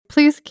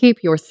Please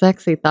keep your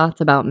sexy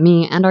thoughts about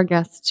me and our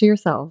guests to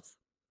yourselves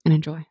and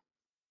enjoy.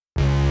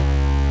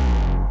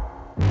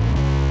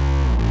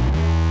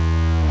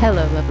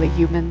 Hello, lovely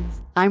humans.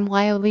 I'm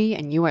Wiley,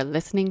 and you are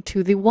listening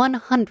to the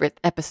 100th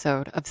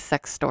episode of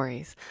Sex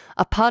Stories,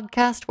 a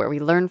podcast where we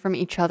learn from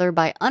each other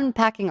by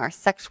unpacking our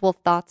sexual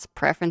thoughts,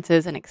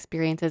 preferences, and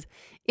experiences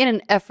in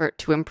an effort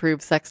to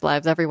improve sex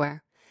lives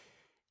everywhere.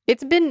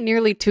 It's been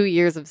nearly 2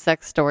 years of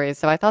Sex Stories,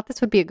 so I thought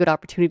this would be a good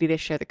opportunity to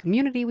share the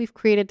community we've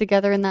created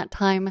together in that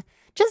time,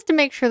 just to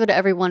make sure that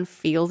everyone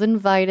feels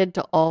invited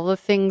to all the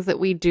things that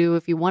we do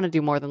if you want to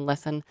do more than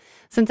listen,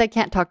 since I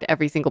can't talk to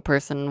every single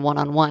person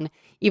one-on-one,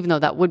 even though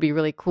that would be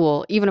really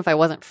cool, even if I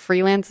wasn't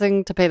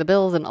freelancing to pay the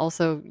bills and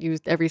also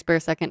used every spare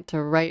second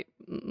to write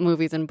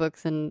movies and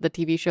books and the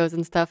TV shows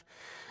and stuff.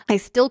 I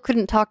still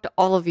couldn't talk to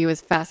all of you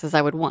as fast as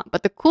I would want,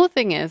 but the cool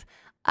thing is,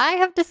 I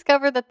have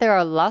discovered that there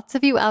are lots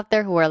of you out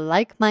there who are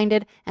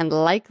like-minded and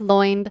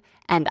like-loined,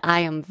 and I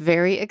am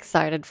very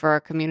excited for our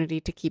community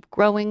to keep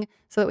growing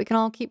so that we can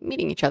all keep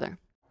meeting each other.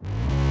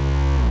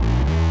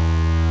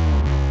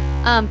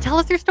 Tell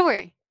us your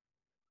story.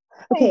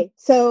 Okay,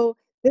 so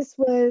this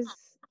was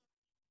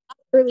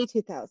early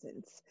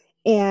 2000s,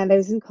 and I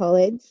was in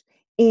college,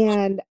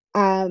 and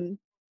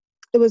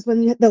it was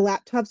when the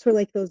laptops were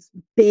like those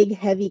big,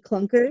 heavy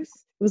clunkers.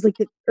 It was like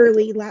the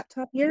early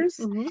laptop years,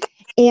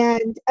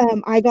 and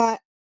I got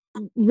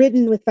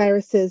ridden with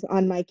viruses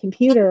on my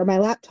computer or my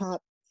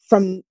laptop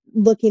from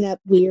looking up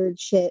weird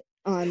shit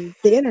on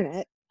the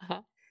internet.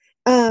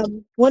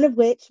 One of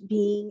which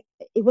being,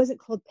 it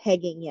wasn't called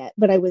pegging yet,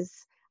 but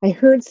I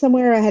heard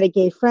somewhere I had a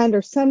gay friend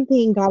or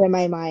something got in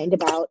my mind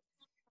about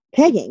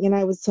pegging, and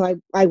I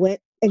went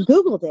and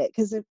Googled it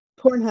because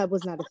Pornhub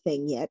was not a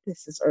thing yet.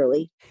 This is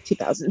early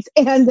 2000s,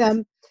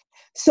 and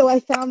so I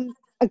found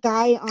a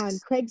guy on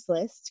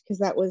Craigslist because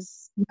that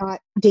was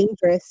not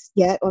dangerous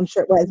yet. Well, I'm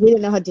sure it was. We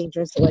didn't know how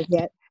dangerous it was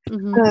yet.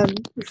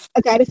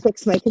 A guy to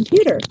fix my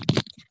computer,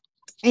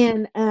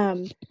 and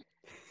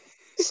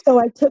so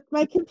I took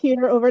my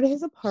computer over to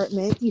his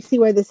apartment. You see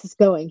where this is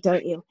going,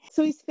 don't you?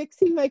 So he's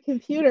fixing my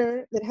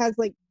computer that has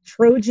like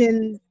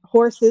Trojan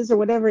horses or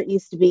whatever it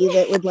used to be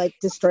that would like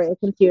destroy a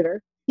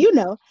computer. You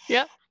know.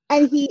 Yeah.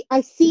 And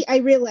I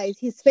realize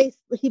his face,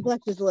 he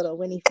blushes a little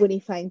when he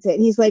finds it.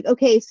 And he's like,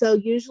 okay, so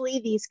usually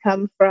these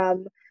come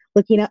from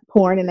looking up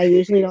porn and I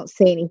usually don't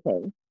say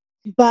anything.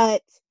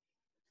 But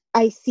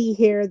I see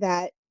here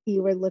that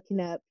you were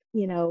looking up,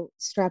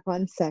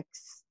 strap-on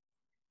sex,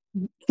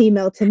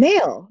 female to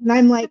male. And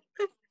I'm like,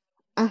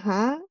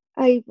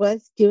 I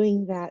was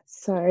doing that.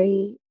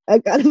 Sorry. I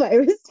got a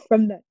virus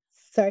from that.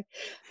 Sorry.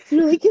 It's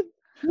really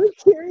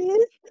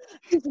curious.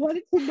 Just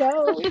wanted to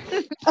know.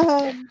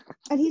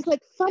 And he's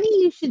like, funny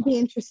you should be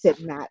interested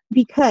in that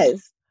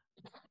because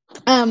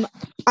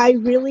I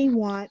really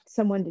want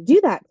someone to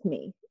do that to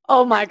me.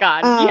 Oh my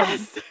God,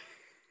 yes.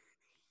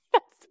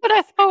 That's what I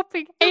was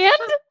hoping.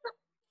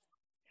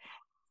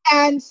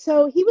 And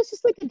so he was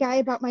just like a guy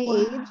about my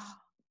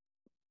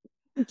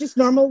age, just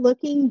normal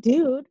looking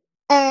dude.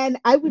 And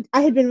I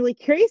had been really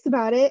curious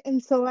about it.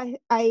 And so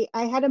I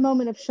had a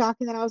moment of shock,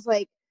 and then I was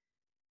like,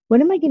 when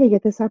am I going to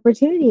get this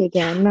opportunity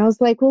again? And I was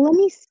like, well, let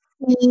me see.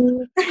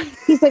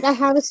 He's like, I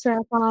have a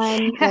strap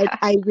on. Like,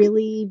 I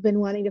really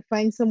been wanting to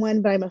find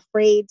someone, but I'm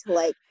afraid to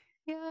like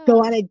go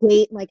on a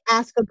date and like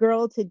ask a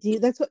girl to do.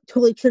 That's what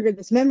totally triggered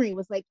this memory.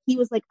 Was like, he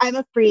was like, I'm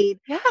afraid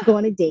to go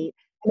on a date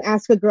and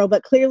ask a girl,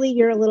 but clearly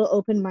you're a little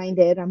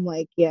open-minded. I'm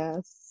like,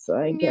 yes,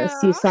 I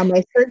guess you saw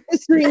my search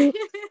history.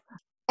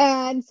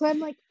 And so I'm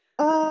like,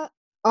 all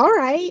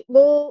right,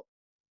 well,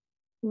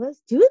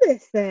 let's do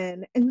this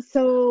then. And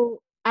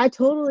so I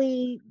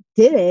totally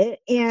did it.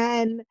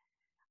 And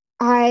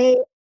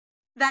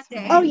that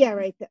day. Oh yeah,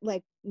 right.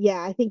 Like,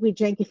 yeah, I think we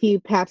drank a few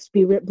Pabst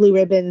Blue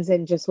Ribbons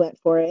and just went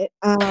for it.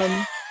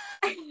 It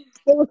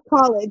was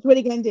college. What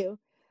are you gonna do?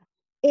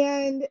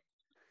 And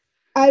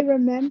I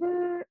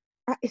remember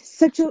I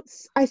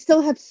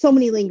still have so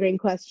many lingering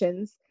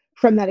questions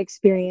from that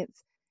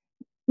experience.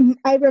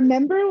 I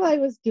remember while I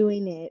was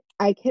doing it,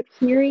 I kept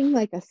hearing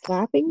like a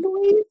slapping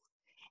noise,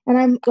 and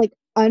I'm like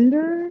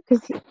under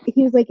because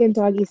he was like in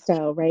doggy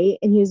style, right?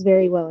 And he was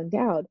very well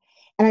endowed.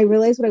 And I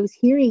realized what I was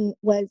hearing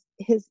was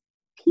his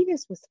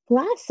penis was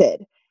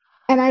flaccid,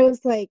 and I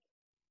was like,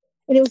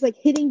 and it was like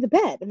hitting the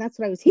bed, and that's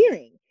what I was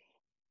hearing.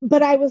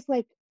 But I was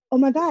like, oh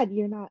my God,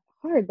 you're not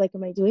hard. Like,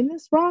 am I doing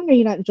this wrong? Are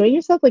you not enjoying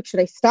yourself? Like,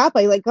 should I stop?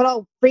 I like got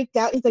all freaked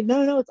out. He's like,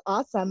 no, it's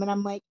awesome. And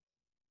I'm like,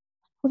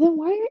 well, then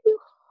why aren't you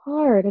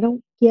hard? I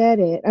don't get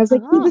it. I was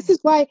like, this is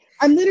why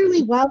I'm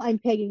literally, while I'm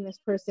pegging this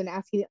person,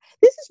 asking,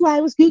 this is why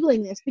I was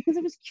Googling this, because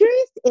I was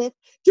curious if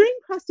during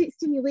prostate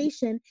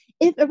stimulation,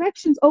 if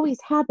erections always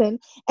happen,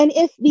 and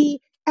if the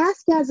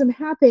askasm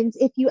happens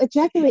if you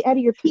ejaculate out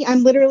of your pee.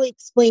 I'm literally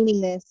explaining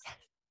this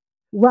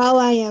while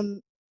I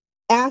am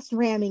ass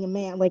ramming a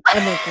man. Like, oh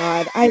my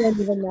God, I don't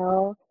even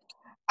know.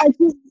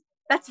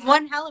 That's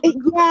one hell of a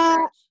Google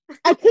search.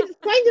 I couldn't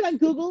find it on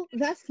Google.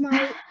 That's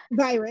my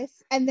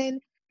virus. And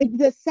then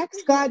the sex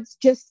gods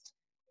just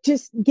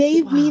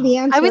gave me the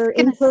answer. I was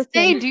gonna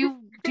say, do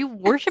you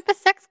worship a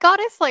sex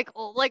goddess? Like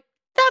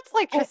That's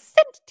like And- just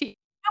sent to you.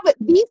 but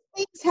these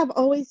things have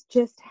always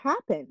just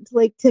happened.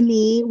 Like to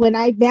me, when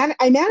I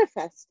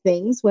manifest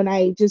things when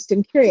I just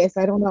am curious.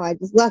 I don't know. I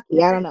just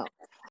lucky. I don't know.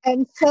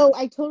 And so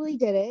I totally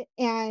did it.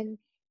 And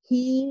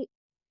he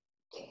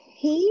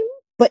came,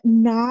 but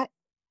not.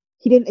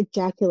 He didn't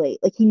ejaculate.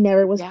 Like he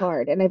never was Yeah.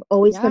 hard. And I've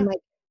always Yeah. been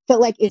like,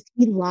 felt like, is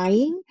he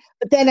lying?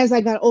 But then as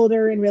I got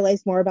older and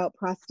realized more about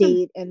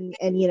prostate and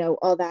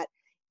all that,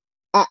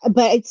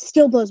 but it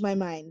still blows my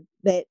mind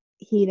that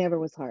he never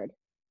was hard.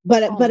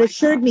 But Oh but my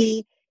assured God.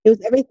 me it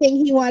was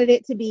everything he wanted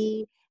it to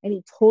be, and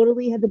he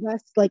totally had the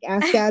best like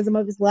askasm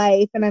of his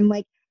life. And I'm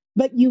like,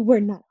 but you were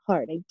not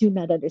hard. I do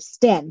not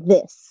understand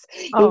this.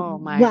 Oh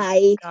my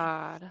Why?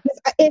 God.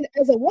 And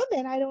as a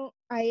woman,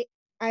 I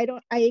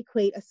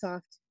equate a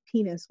soft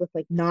penis with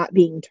like not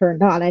being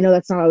turned on. I know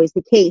that's not always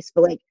the case,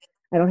 but like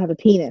I don't have a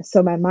penis, so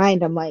in my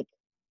mind, I'm like,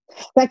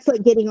 that's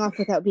like getting off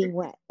without being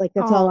wet. Like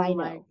that's all Oh I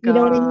my know. You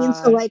know what I mean?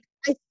 So God. like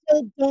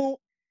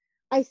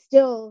I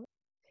still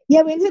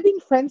yeah, we ended up being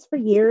friends for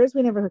years.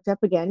 We never hooked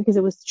up again because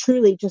it was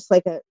truly just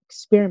like an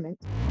experiment.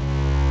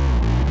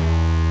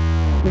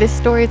 This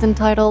story is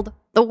entitled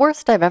The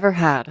Worst I've Ever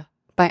Had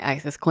by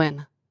Isis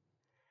Quinn.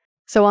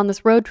 So on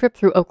this road trip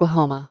through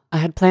Oklahoma, I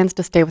had plans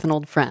to stay with an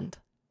old friend.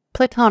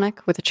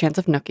 Platonic, with a chance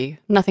of nookie,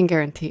 nothing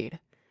guaranteed.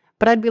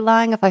 But I'd be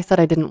lying if I said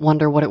I didn't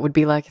wonder what it would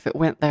be like if it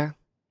went there.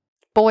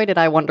 Boy, did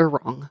I wonder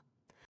wrong.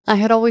 I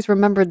had always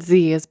remembered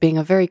Z as being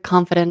a very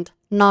confident,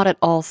 not at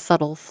all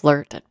subtle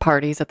flirt at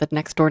parties at the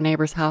next-door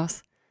neighbor's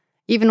house.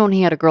 Even when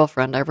he had a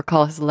girlfriend, I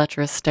recall his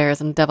lecherous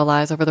stares and devil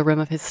eyes over the rim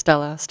of his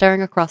Stella,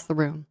 staring across the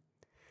room.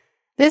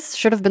 This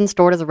should have been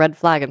stored as a red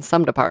flag in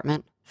some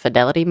department,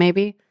 fidelity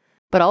maybe,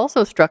 but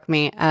also struck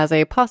me as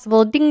a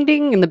possible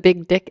ding-ding in the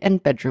big dick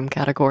and bedroom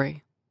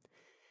category.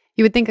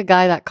 You would think a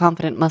guy that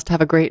confident must have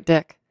a great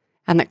dick,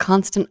 and that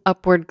constant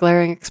upward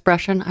glaring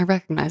expression, I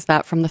recognized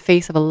that from the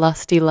face of a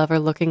lusty lover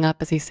looking up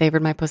as he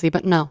savored my pussy,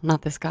 but no,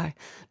 not this guy.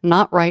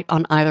 Not right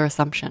on either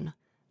assumption.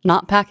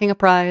 Not packing a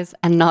prize,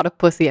 and not a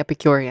pussy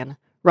Epicurean.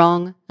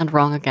 Wrong, and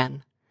wrong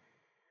again.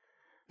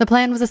 The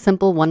plan was a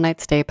simple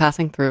one-night stay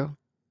passing through.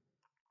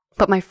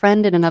 But my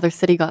friend in another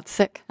city got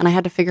sick, and I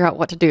had to figure out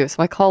what to do,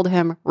 so I called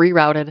him,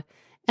 rerouted,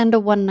 and a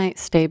one-night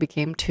stay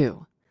became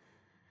 2.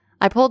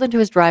 I pulled into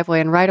his driveway,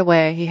 and right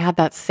away he had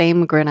that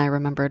same grin I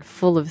remembered,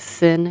 full of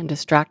sin and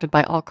distracted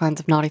by all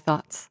kinds of naughty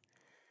thoughts.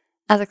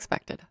 As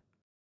expected.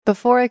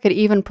 Before I could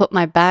even put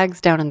my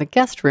bags down in the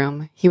guest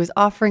room, he was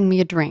offering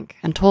me a drink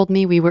and told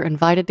me we were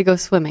invited to go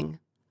swimming.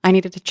 I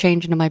needed to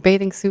change into my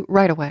bathing suit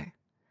right away.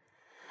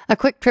 A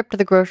quick trip to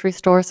the grocery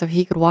store so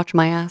he could watch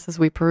my ass as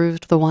we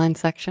perused the wine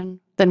section.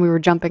 Then we were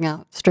jumping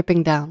out,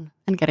 stripping down,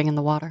 and getting in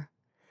the water.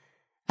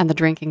 And the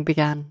drinking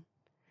began.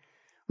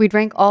 We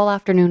drank all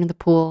afternoon in the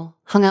pool,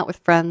 hung out with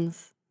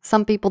friends.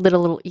 Some people did a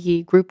little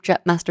group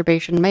jet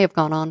masturbation may have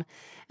gone on,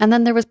 and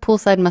then there was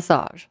poolside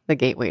massage, the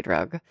gateway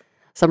drug,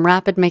 some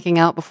rapid making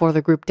out before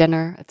the group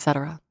dinner,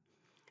 etc.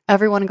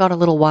 Everyone got a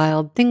little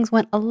wild, things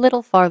went a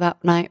little far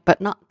that night, but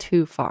not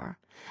too far,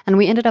 and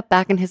we ended up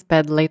back in his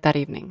bed late that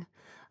evening.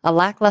 A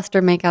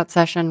lackluster makeout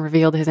session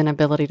revealed his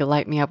inability to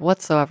light me up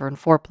whatsoever in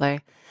foreplay.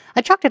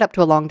 I chalked it up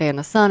to a long day in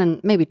the sun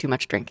and maybe too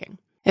much drinking.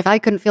 If I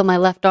couldn't feel my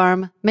left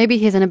arm, maybe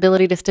his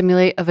inability to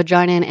stimulate a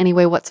vagina in any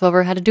way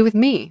whatsoever had to do with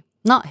me,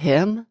 not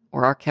him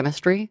or our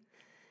chemistry.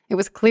 It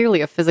was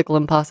clearly a physical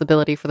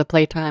impossibility for the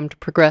playtime to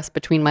progress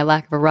between my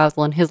lack of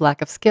arousal and his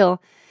lack of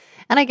skill,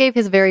 and I gave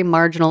his very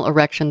marginal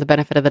erection the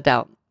benefit of the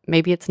doubt.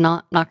 Maybe it's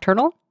not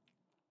nocturnal?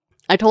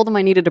 I told him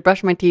I needed to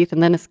brush my teeth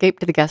and then escape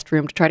to the guest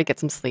room to try to get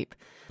some sleep,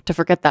 to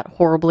forget that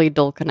horribly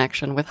dull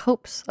connection with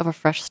hopes of a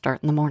fresh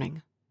start in the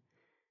morning.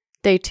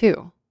 Day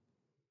 2.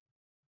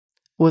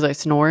 Was I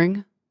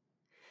snoring?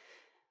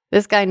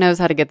 This guy knows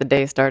how to get the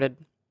day started.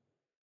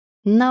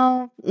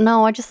 No,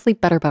 I just sleep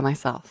better by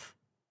myself.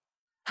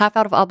 Half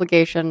out of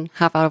obligation,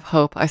 half out of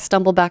hope, I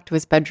stumble back to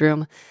his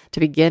bedroom to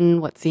begin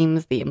what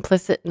seems the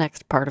implicit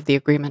next part of the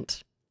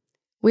agreement.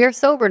 We are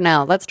sober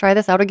now, let's try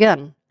this out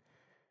again.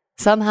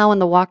 Somehow in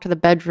the walk to the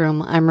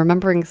bedroom, I'm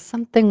remembering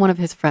something one of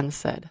his friends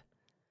said.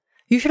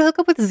 You should hook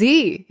up with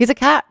Z, he's a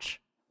catch,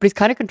 but he's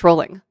kind of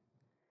controlling.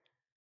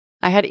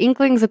 I had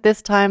inklings at this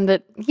time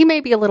that he may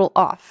be a little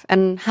off,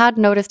 and had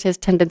noticed his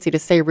tendency to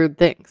say rude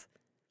things.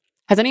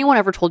 Has anyone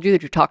ever told you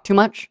that you talk too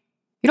much?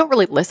 You don't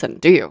really listen,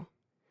 do you?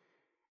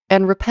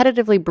 And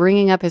repetitively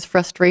bringing up his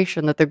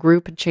frustration that the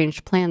group had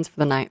changed plans for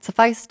the night.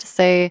 Suffice to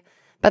say,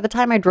 by the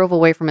time I drove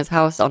away from his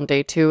house on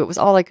day 2, it was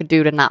all I could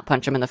do to not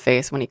punch him in the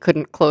face when he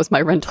couldn't close my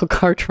rental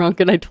car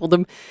trunk, and I told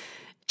him,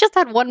 just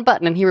had one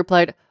button, and he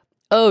replied,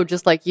 oh,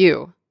 just like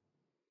you.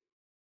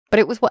 But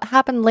it was what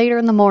happened later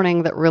in the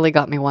morning that really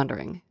got me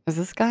wondering, is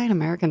this guy an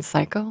American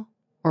psycho?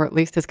 Or at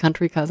least his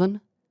country cousin?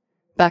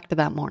 Back to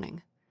that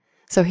morning.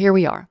 So here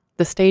we are.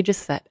 The stage is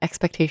set.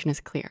 Expectation is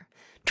clear.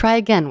 Try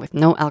again with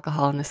no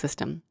alcohol in the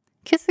system.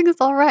 Kissing is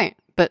all right,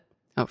 but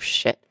oh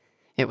shit.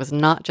 It was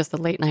not just a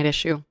late night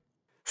issue.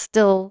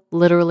 Still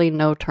literally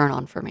no turn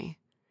on for me.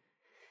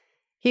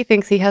 He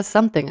thinks he has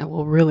something I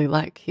will really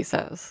like, he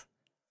says.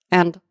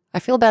 And I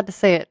feel bad to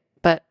say it,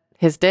 but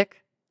his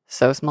dick,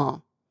 so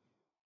small.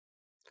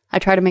 I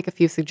try to make a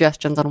few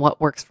suggestions on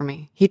what works for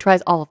me. He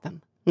tries all of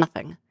them.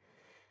 Nothing.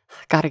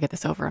 Gotta get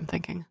this over, I'm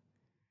thinking.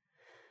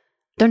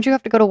 Don't you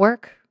have to go to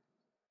work?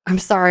 I'm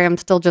sorry, I'm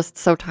still just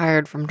so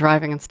tired from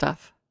driving and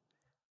stuff.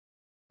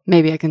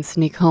 Maybe I can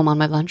sneak home on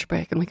my lunch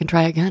break and we can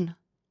try again.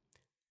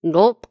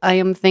 Gulp, I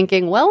am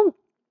thinking, well,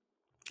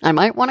 I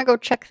might want to go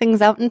check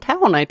things out in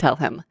town, I tell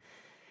him.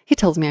 He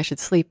tells me I should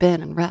sleep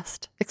in and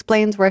rest,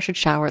 explains where I should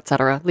shower,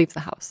 etc., leaves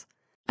the house.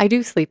 I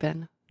do sleep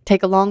in,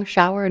 take a long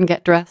shower and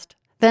get dressed,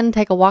 then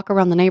take a walk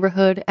around the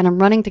neighborhood, and I'm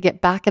running to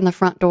get back in the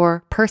front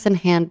door, purse in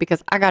hand,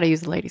 because I gotta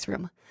use the ladies'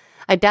 room.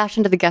 I dash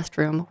into the guest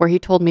room, where he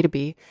told me to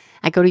be.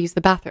 I go to use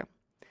the bathroom.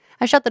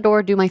 I shut the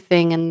door, do my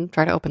thing, and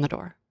try to open the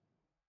door.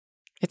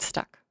 It's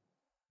stuck.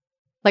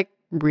 Like,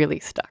 really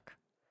stuck.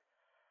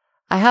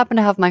 I happen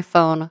to have my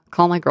phone,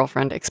 call my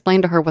girlfriend,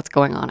 explain to her what's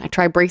going on. I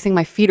try bracing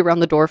my feet around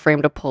the door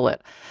frame to pull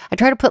it. I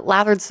try to put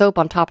lathered soap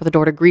on top of the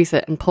door to grease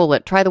it and pull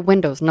it. Try the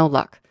windows, no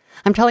luck.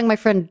 I'm telling my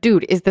friend,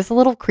 dude, is this a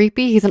little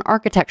creepy? He's an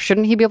architect.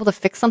 Shouldn't he be able to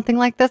fix something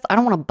like this? I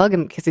don't want to bug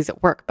him because he's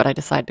at work, but I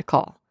decide to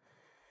call.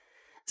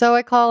 So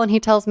I call and he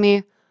tells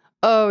me,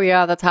 oh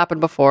yeah, that's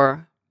happened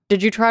before.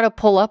 Did you try to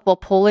pull up while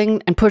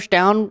pulling and push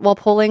down while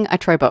pulling? I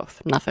try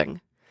both.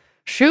 Nothing.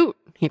 Shoot,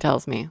 he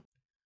tells me.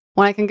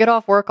 When I can get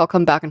off work, I'll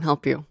come back and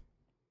help you.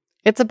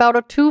 It's about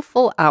a 2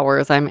 full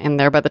hours I'm in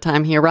there by the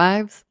time he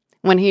arrives.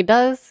 When he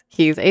does,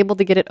 he's able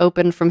to get it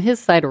open from his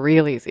side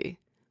real easy.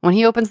 When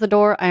he opens the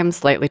door, I am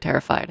slightly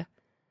terrified.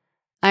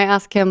 I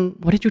ask him,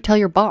 what did you tell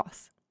your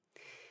boss?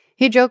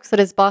 He jokes that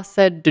his boss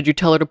said, did you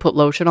tell her to put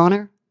lotion on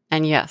her?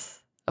 And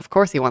yes, of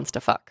course he wants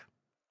to fuck.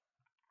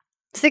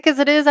 Sick as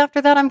it is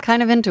after that, I'm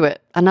kind of into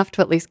it, enough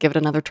to at least give it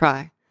another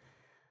try.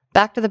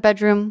 Back to the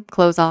bedroom,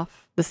 clothes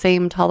off, the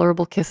same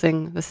tolerable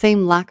kissing, the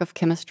same lack of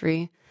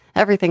chemistry,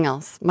 everything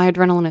else. My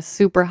adrenaline is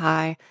super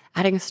high,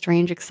 adding a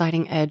strange,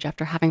 exciting edge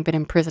after having been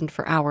imprisoned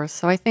for hours,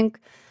 so I think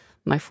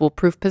my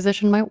foolproof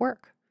position might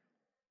work.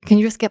 Can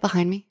you just get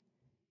behind me?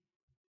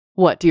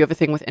 What, do you have a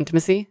thing with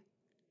intimacy?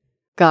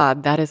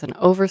 God, that is an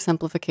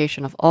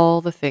oversimplification of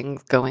all the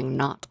things going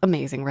not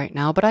amazing right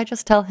now, but I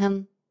just tell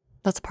him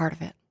that's part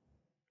of it.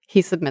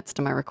 He submits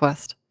to my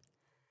request.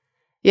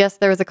 Yes,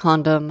 there is a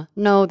condom.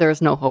 No, there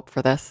is no hope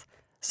for this.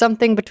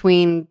 Something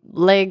between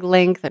leg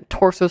length and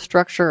torso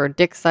structure or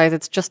dick size,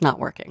 it's just not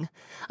working.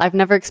 I've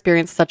never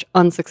experienced such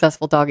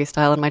unsuccessful doggy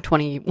style in my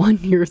 21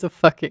 years of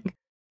fucking.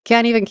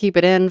 Can't even keep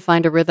it in,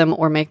 find a rhythm,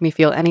 or make me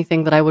feel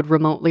anything that I would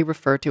remotely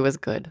refer to as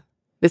good.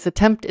 This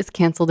attempt is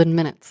cancelled in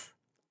minutes.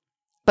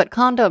 But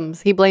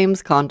condoms, he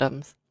blames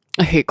condoms.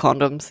 I hate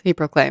condoms, he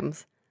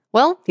proclaims.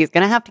 Well, he's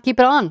gonna have to keep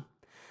it on.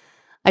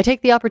 I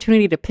take the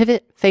opportunity to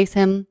pivot, face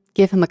him,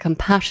 give him a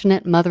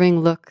compassionate, mothering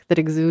look that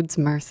exudes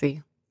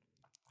mercy.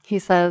 He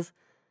says,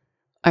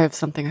 I have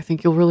something I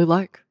think you'll really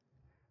like.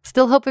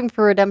 Still hoping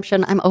for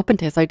redemption, I'm open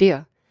to his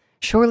idea.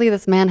 Surely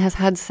this man has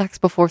had sex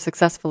before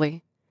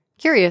successfully.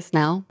 Curious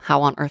now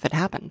how on earth it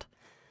happened.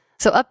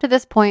 So up to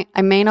this point,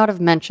 I may not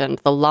have mentioned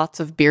the lots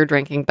of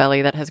beer-drinking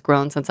belly that has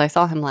grown since I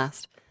saw him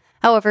last.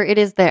 However, it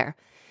is there.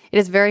 It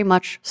is very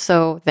much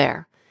so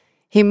there.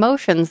 He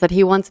motions that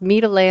he wants me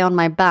to lay on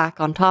my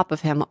back on top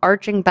of him,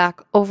 arching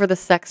back over the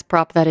sex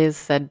prop that is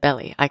said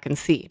belly. I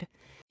concede.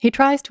 He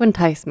tries to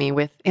entice me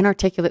with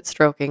inarticulate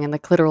stroking in the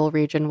clitoral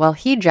region while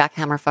he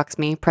jackhammer fucks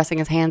me, pressing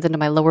his hands into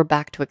my lower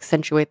back to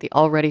accentuate the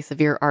already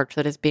severe arch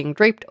that is being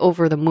draped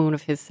over the moon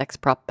of his sex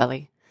prop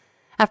belly.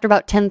 After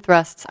about 10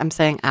 thrusts, I'm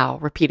saying ow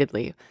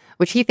repeatedly,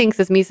 which he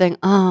thinks is me saying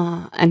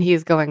and he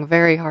is going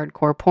very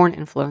hardcore porn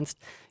influenced.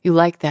 You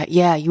like that?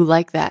 Yeah, you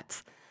like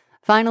that.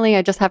 Finally,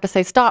 I just have to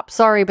say, stop,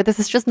 sorry, but this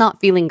is just not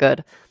feeling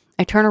good.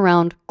 I turn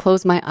around,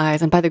 close my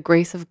eyes, and by the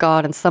grace of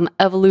God and some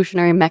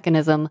evolutionary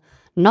mechanism,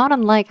 not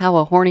unlike how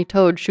a horny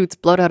toad shoots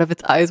blood out of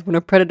its eyes when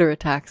a predator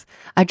attacks,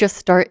 I just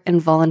start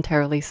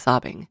involuntarily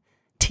sobbing,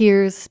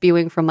 tears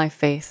spewing from my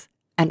face,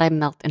 and I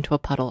melt into a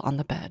puddle on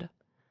the bed.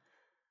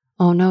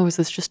 Oh no, is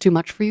this just too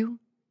much for you?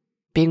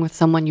 Being with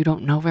someone you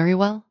don't know very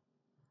well?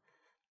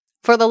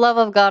 For the love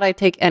of God, I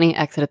take any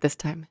exit at this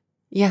time.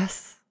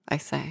 Yes, I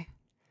say.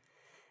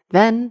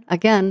 Then,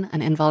 again,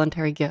 an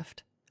involuntary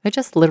gift. I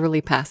just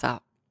literally pass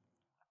out.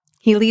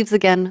 He leaves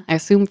again, I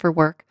assume for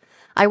work.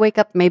 I wake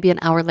up maybe an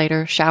hour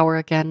later, shower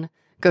again,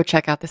 go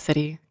check out the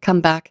city, come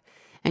back,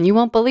 and you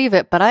won't believe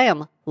it, but I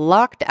am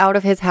locked out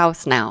of his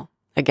house now.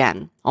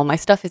 Again, all my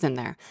stuff is in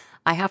there.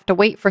 I have to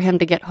wait for him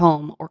to get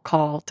home or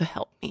call to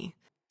help me.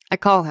 I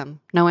call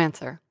him, no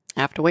answer. I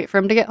have to wait for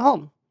him to get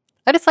home.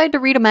 I decide to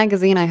read a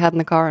magazine I had in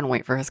the car and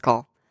wait for his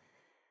call.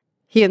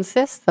 He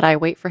insists that I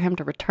wait for him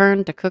to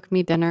return to cook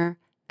me dinner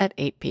at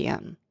 8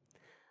 p.m.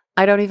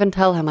 I don't even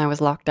tell him I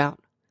was locked out.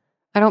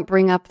 I don't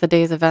bring up the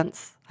day's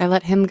events. I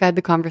let him guide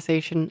the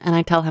conversation, and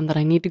I tell him that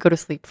I need to go to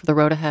sleep for the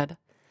road ahead.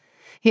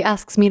 He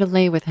asks me to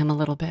lay with him a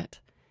little bit,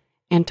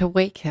 and to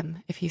wake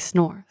him if he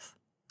snores.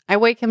 I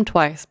wake him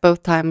twice,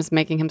 both times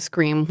making him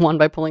scream, one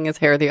by pulling his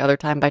hair, the other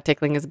time by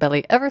tickling his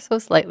belly ever so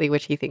slightly,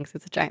 which he thinks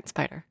is a giant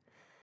spider.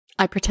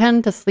 I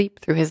pretend to sleep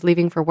through his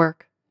leaving for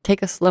work,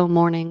 take a slow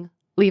morning,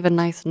 leave a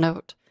nice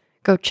note,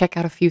 go check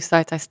out a few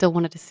sites I still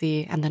wanted to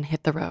see, and then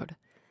hit the road.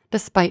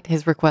 Despite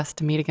his request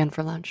to meet again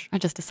for lunch, I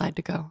just decide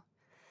to go.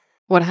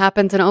 What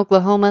happens in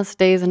Oklahoma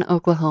stays in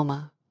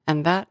Oklahoma,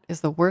 and that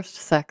is the worst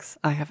sex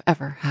I have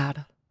ever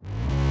had.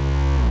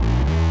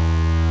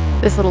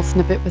 This little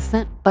snippet was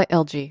sent by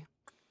LG.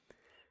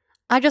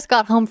 I just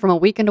got home from a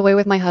weekend away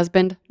with my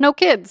husband. No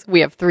kids. We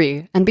have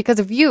 3. And because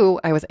of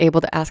you, I was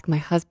able to ask my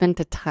husband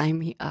to tie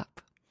me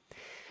up.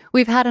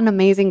 We've had an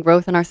amazing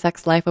growth in our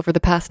sex life over the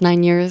past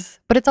 9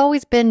 years, but it's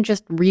always been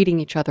just reading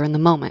each other in the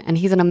moment, and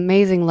he's an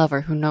amazing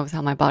lover who knows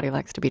how my body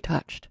likes to be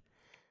touched.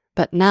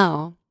 But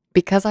now,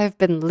 because I've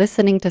been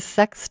listening to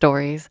sex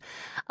stories,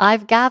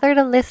 I've gathered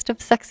a list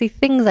of sexy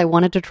things I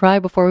wanted to try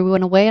before we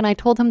went away, and I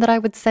told him that I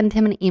would send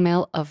him an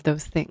email of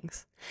those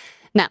things.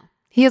 Now,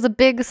 he is a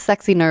big,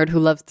 sexy nerd who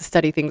loves to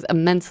study things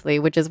immensely,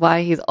 which is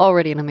why he's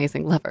already an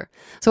amazing lover.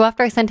 So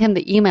after I sent him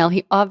the email,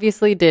 he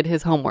obviously did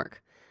his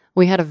homework.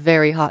 We had a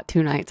very hot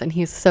 2 nights, and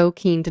he is so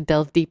keen to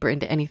delve deeper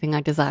into anything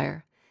I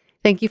desire.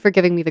 Thank you for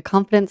giving me the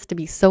confidence to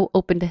be so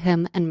open to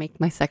him and make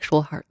my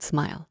sexual heart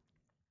smile.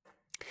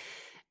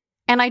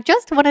 And I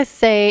just want to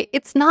say,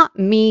 it's not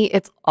me,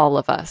 it's all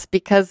of us,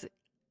 because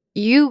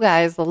you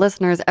guys, the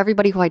listeners,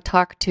 everybody who I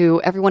talk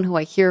to, everyone who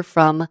I hear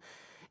from,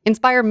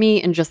 inspire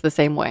me in just the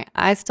same way.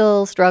 I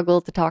still struggle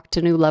to talk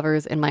to new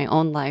lovers in my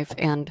own life,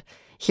 and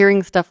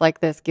hearing stuff like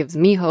this gives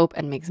me hope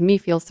and makes me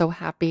feel so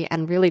happy,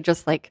 and really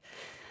just like,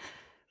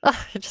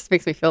 it just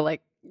makes me feel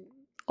like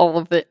all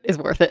of it is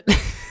worth it.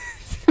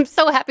 I'm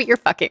so happy you're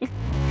fucking.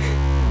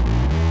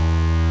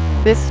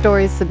 This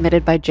story is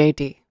submitted by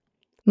JD.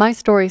 My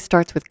story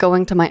starts with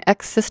going to my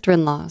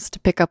ex-sister-in-law's to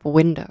pick up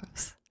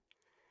windows.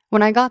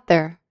 When I got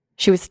there,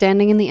 she was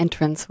standing in the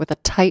entrance with a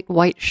tight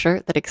white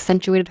shirt that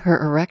accentuated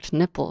her erect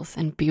nipples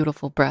and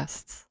beautiful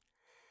breasts.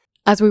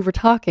 As we were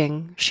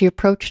talking, she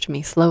approached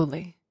me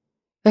slowly.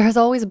 There has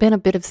always been a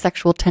bit of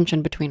sexual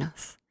tension between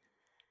us.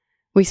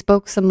 We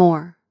spoke some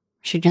more.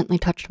 She gently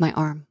touched my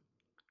arm.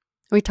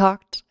 We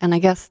talked, and I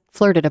guess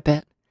flirted a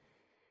bit.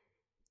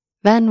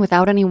 Then,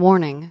 without any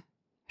warning,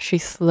 she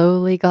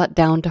slowly got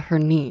down to her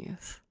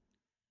knees.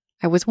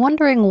 I was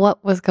wondering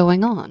what was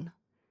going on.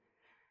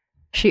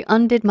 She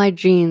undid my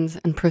jeans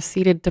and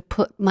proceeded to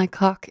put my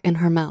cock in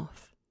her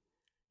mouth.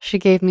 She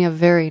gave me a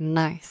very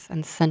nice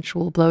and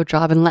sensual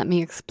blowjob and let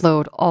me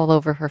explode all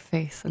over her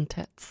face and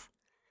tits.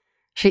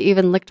 She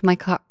even licked my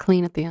cock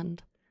clean at the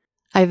end.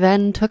 I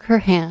then took her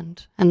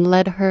hand and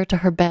led her to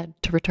her bed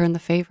to return the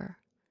favor.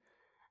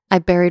 I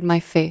buried my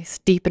face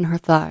deep in her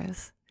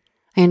thighs.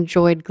 I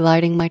enjoyed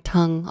gliding my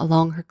tongue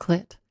along her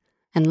clit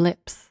and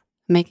lips,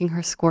 making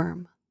her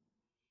squirm.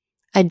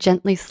 I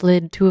gently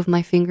slid 2 of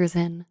my fingers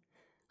in.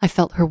 I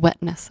felt her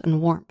wetness and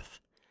warmth.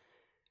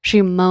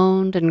 She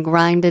moaned and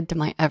grinded to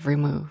my every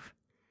move.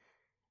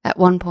 At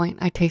one point,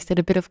 I tasted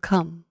a bit of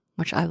cum,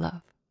 which I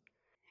love.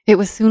 It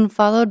was soon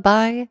followed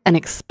by an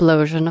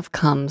explosion of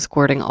cum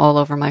squirting all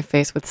over my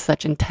face with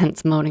such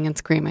intense moaning and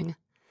screaming.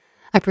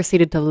 I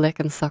proceeded to lick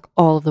and suck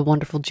all of the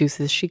wonderful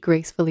juices she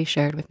gracefully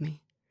shared with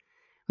me.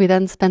 We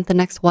then spent the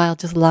next while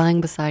just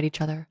lying beside each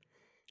other,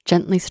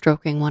 gently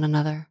stroking one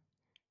another.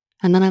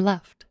 And then I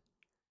left.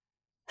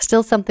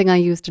 Still something I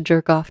used to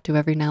jerk off to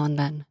every now and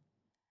then.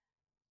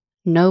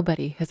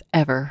 Nobody has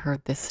ever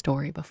heard this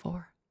story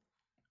before.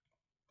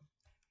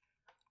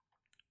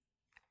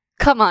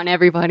 Come on,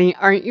 everybody.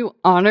 Aren't you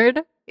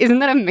honored? Isn't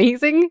that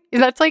amazing?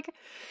 That's like,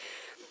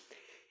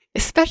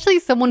 especially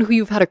someone who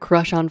you've had a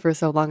crush on for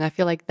so long. I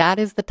feel like that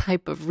is the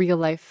type of real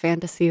life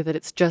fantasy that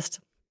it's just,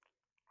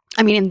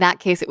 I mean, in that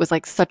case, it was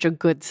like such a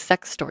good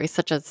sex story,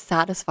 such a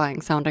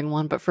satisfying sounding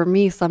one. But for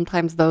me,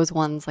 sometimes those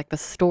ones, like the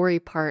story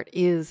part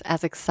is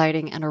as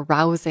exciting and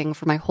arousing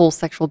for my whole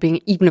sexual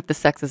being, even if the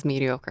sex is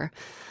mediocre.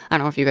 I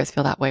don't know if you guys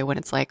feel that way when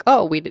it's like,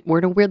 oh, we're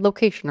in a weird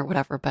location or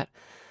whatever, but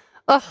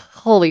oh,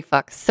 holy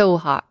fuck, so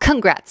hot.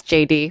 Congrats,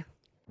 JD.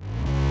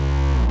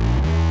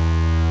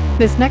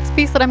 This next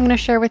piece that I'm going to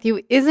share with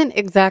you isn't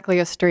exactly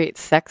a straight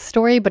sex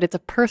story, but it's a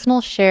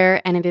personal share,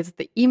 and it is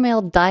the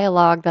email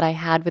dialogue that I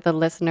had with a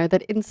listener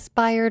that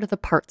inspired the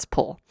parts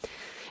poll.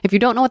 If you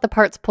don't know what the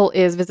parts poll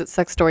is, visit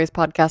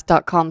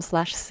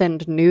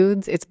sexstoriespodcast.com/send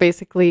nudes. It's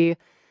basically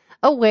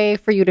a way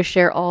for you to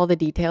share all the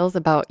details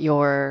about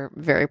your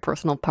very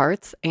personal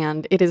parts,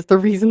 and it is the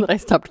reason that I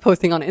stopped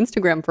posting on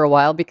Instagram for a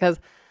while, because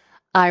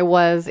I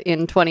was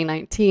in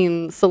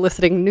 2019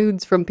 soliciting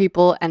nudes from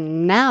people,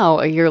 and now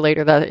a year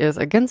later that is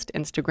against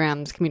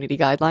Instagram's community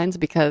guidelines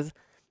because,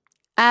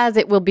 as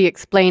it will be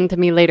explained to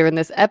me later in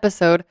this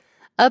episode,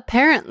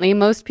 apparently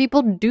most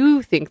people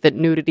do think that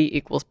nudity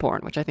equals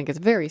porn, which I think is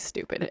very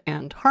stupid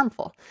and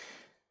harmful.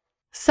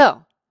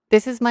 So,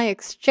 this is my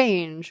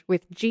exchange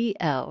with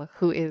GL,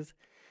 who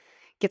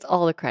gets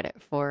all the credit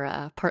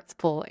for parts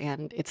poll,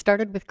 and it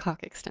started with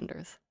cock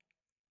extenders.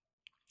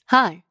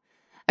 Hi.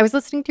 I was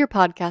listening to your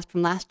podcast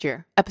from last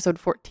year, episode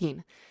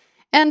 14,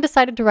 and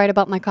decided to write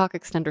about my cock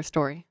extender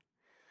story.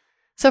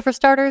 So for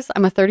starters,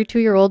 I'm a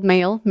 32-year-old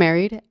male,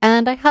 married,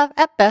 and I have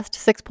at best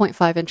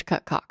 6.5-inch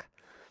cut cock.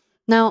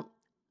 Now,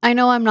 I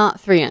know I'm not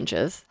 3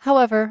 inches,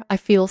 however, I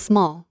feel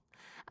small.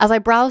 As I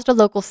browsed a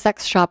local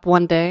sex shop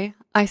one day,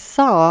 I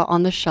saw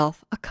on the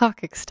shelf a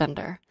cock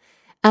extender,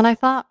 and I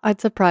thought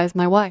I'd surprise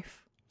my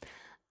wife.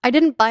 I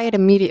didn't buy it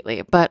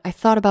immediately, but I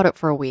thought about it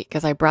for a week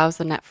as I browsed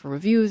the net for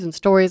reviews and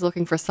stories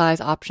looking for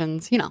size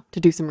options, to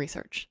do some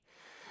research.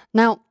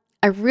 Now,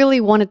 I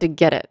really wanted to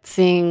get it,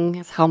 seeing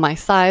as how my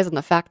size and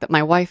the fact that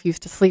my wife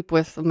used to sleep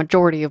with the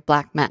majority of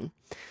black men.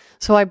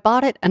 So I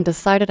bought it and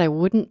decided I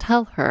wouldn't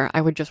tell her.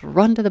 I would just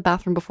run to the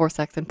bathroom before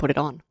sex and put it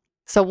on.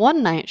 So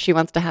one night she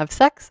wants to have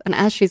sex, and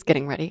as she's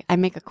getting ready, I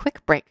make a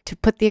quick break to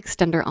put the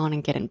extender on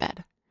and get in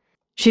bed.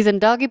 She's in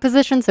doggy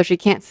position, so she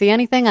can't see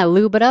anything. I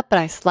lube it up and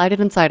I slide it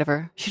inside of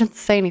her. She doesn't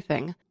say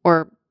anything,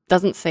 or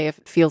doesn't say if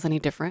it feels any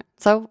different.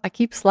 So I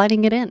keep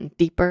sliding it in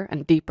deeper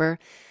and deeper,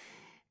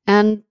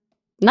 and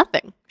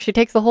nothing. She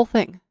takes the whole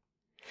thing.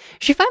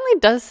 She finally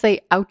does say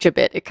ouch a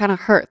bit. It kind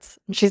of hurts.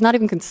 And she's not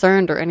even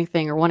concerned or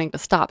anything or wanting to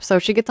stop. So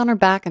she gets on her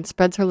back and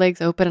spreads her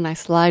legs open, and I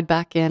slide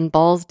back in,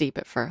 balls deep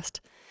at first.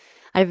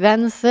 I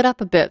then sit up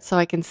a bit so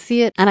I can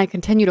see it, and I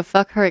continue to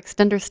fuck her,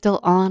 extender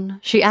still on.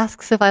 She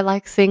asks if I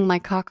like seeing my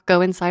cock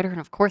go inside her, and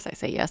of course I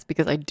say yes,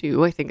 because I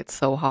do. I think it's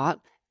so hot.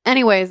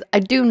 Anyways, I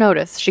do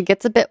notice she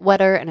gets a bit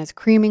wetter and is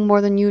creaming more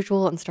than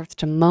usual and starts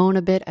to moan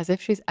a bit as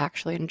if she's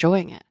actually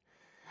enjoying it.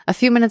 A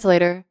few minutes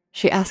later,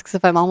 she asks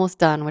if I'm almost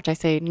done, which I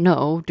say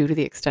no, due to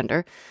the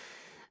extender.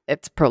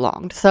 It's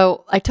prolonged.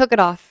 So I took it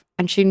off,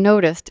 and she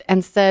noticed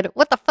and said,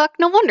 "What the fuck?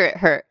 No wonder it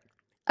hurt."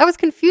 I was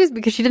confused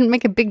because she didn't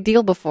make a big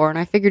deal before, and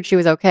I figured she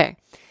was okay.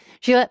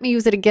 She let me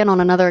use it again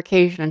on another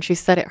occasion, and she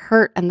said it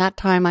hurt, and that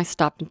time I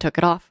stopped and took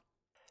it off.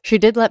 She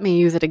did let me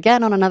use it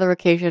again on another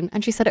occasion,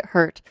 and she said it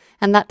hurt,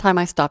 and that time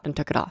I stopped and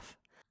took it off.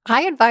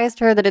 I advised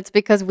her that it's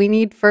because we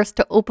need first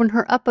to open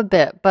her up a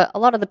bit, but a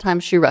lot of the time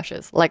she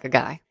rushes, like a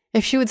guy.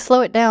 If she would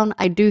slow it down,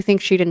 I do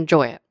think she'd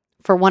enjoy it,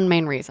 for one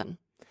main reason.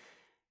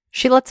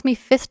 She lets me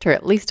fist her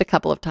at least a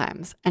couple of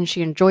times, and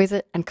she enjoys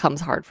it and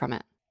comes hard from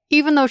it.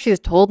 Even though she's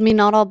told me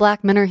not all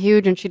black men are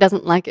huge and she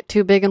doesn't like it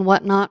too big and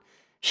whatnot,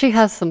 she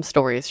has some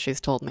stories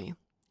she's told me.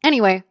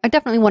 Anyway, I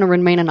definitely want to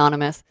remain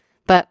anonymous,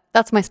 but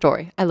that's my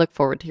story. I look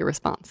forward to your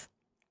response.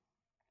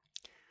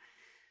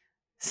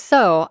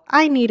 So,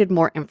 I needed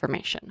more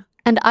information.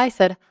 And I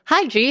said,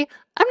 "Hi, G.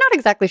 I'm not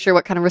exactly sure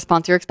what kind of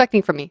response you're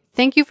expecting from me.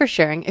 Thank you for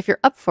sharing. If you're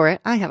up for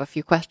it, I have a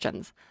few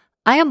questions.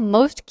 I am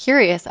most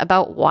curious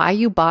about why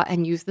you bought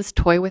and used this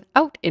toy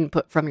without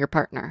input from your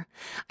partner.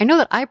 I know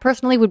that I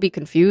personally would be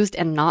confused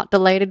and not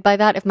delighted by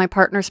that if my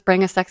partner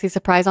sprang a sexy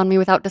surprise on me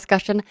without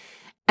discussion.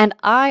 And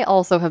I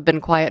also have been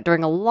quiet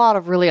during a lot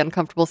of really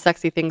uncomfortable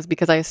sexy things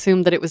because I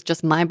assumed that it was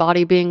just my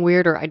body being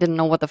weird or I didn't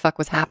know what the fuck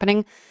was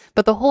happening.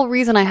 But the whole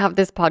reason I have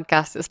this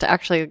podcast is to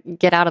actually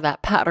get out of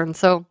that pattern.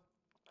 So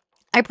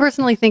I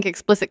personally think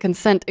explicit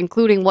consent,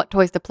 including what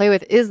toys to play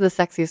with, is the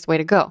sexiest way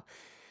to go.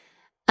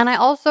 And I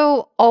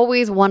also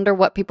always wonder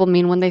what people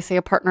mean when they say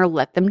a partner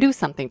let them do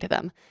something to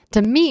them.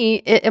 To me,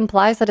 it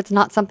implies that it's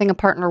not something a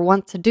partner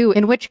wants to do,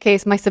 in which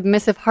case my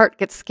submissive heart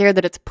gets scared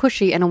that it's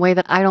pushy in a way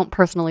that I don't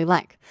personally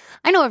like.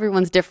 I know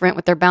everyone's different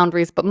with their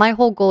boundaries, but my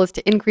whole goal is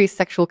to increase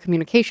sexual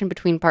communication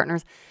between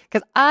partners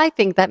because I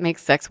think that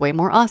makes sex way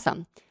more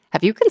awesome.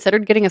 Have you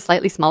considered getting a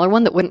slightly smaller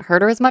one that wouldn't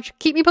hurt her as much?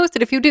 Keep me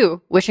posted if you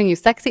do. Wishing you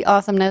sexy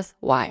awesomeness,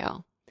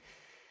 YO.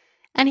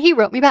 And he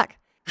wrote me back,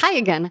 "Hi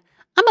again.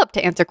 I'm up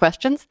to answer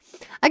questions.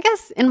 I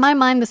guess in my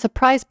mind, the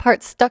surprise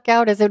part stuck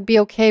out as it would be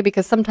okay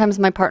because sometimes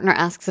my partner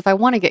asks if I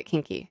want to get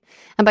kinky.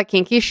 And by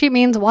kinky, she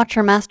means watch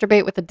her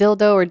masturbate with a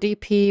dildo or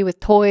DP with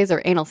toys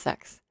or anal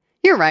sex.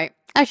 You're right.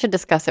 I should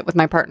discuss it with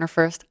my partner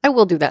first. I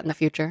will do that in the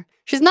future.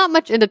 She's not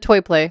much into toy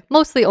play,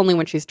 mostly only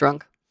when she's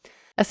drunk.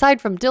 Aside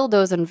from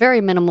dildos and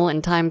very minimal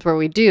in times where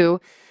we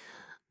do,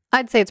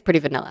 I'd say it's pretty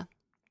vanilla.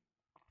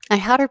 I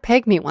had her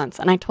peg me once,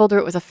 and I told her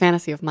it was a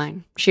fantasy of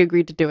mine. She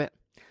agreed to do it.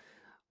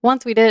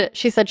 Once we did it,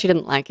 she said she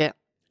didn't like it.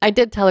 I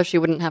did tell her she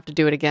wouldn't have to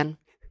do it again.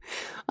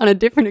 On a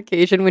different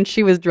occasion, when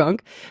she was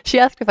drunk, she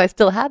asked if I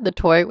still had the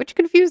toy, which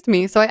confused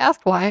me, so I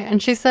asked why,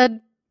 and she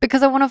said,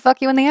 "Because I want to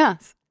fuck you in the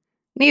ass."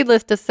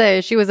 Needless to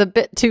say, she was a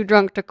bit too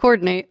drunk to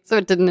coordinate, so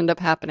it didn't end up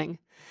happening.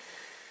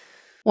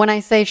 When I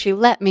say she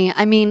let me,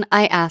 I mean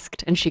I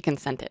asked and she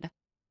consented.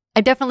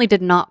 I definitely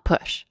did not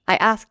push. I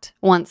asked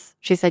once,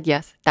 she said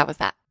yes, that was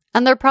that.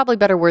 And there are probably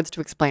better words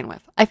to explain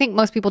with. I think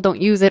most people don't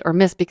use it or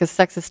miss because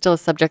sex is still a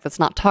subject that's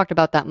not talked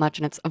about that much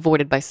and it's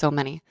avoided by so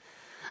many.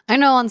 I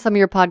know on some of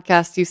your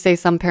podcasts you say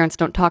some parents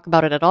don't talk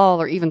about it at all,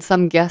 or even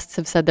some guests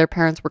have said their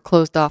parents were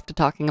closed off to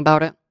talking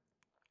about it.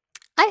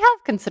 I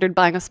have considered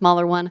buying a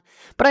smaller one,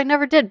 but I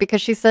never did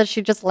because she says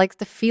she just likes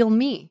to feel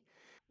me.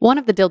 One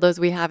of the dildos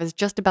we have is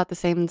just about the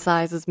same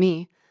size as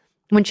me.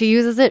 When she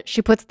uses it,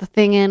 she puts the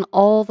thing in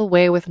all the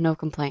way with no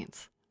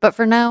complaints. But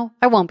for now,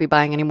 I won't be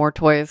buying any more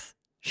toys.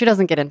 She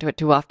doesn't get into it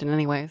too often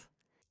anyways.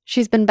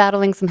 She's been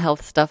battling some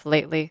health stuff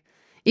lately.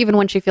 Even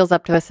when she feels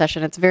up to a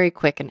session, it's very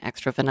quick and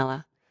extra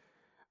vanilla.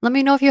 Let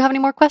me know if you have any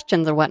more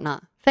questions or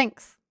whatnot.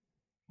 Thanks.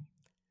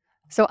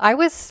 So I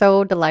was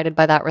so delighted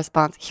by that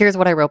response. Here's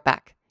what I wrote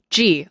back.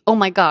 G, oh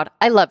my God,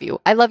 I love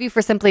you. I love you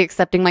for simply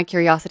accepting my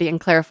curiosity and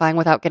clarifying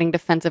without getting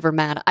defensive or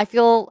mad. I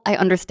feel I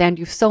understand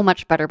you so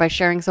much better by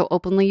sharing so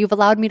openly. You've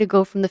allowed me to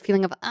go from the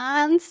feeling of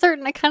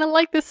uncertain, I kind of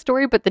like this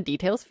story, but the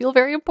details feel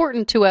very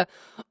important, to a,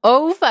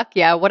 oh fuck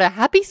yeah, what a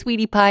happy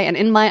sweetie pie, and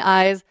in my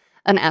eyes,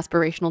 an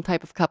aspirational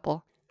type of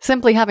couple.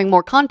 Simply having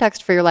more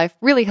context for your life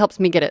really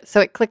helps me get it, so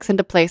it clicks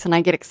into place and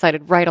I get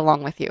excited right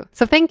along with you.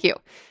 So thank you.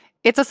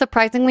 It's a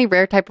surprisingly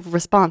rare type of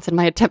response in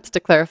my attempts to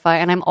clarify,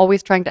 and I'm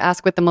always trying to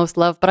ask with the most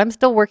love, but I'm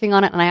still working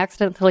on it and I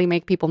accidentally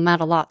make people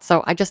mad a lot,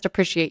 so I just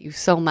appreciate you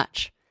so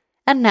much.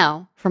 And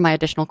now for my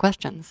additional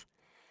questions.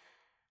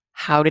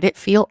 How did it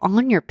feel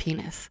on your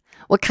penis?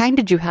 What kind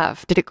did you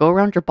have? Did it go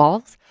around your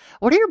balls?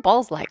 What are your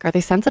balls like? Are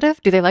they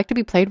sensitive? Do they like to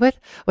be played with?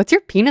 What's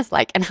your penis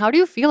like? And how do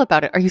you feel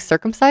about it? Are you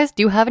circumcised?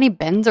 Do you have any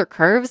bends or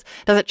curves?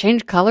 Does it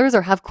change colors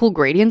or have cool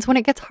gradients when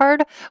it gets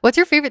hard? What's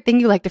your favorite thing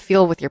you like to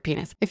feel with your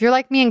penis? If you're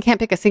like me and can't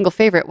pick a single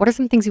favorite, what are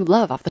some things you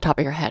love off the top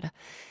of your head?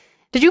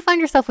 Did you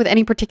find yourself with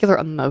any particular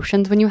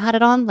emotions when you had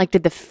it on? Like,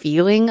 did the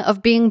feeling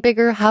of being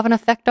bigger have an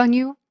effect on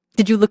you?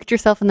 Did you look at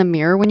yourself in the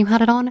mirror when you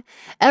had it on?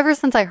 Ever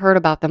since I heard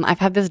about them, I've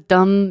had this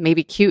dumb,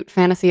 maybe cute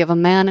fantasy of a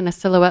man in a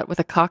silhouette with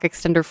a cock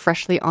extender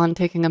freshly on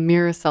taking a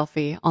mirror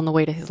selfie on the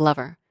way to his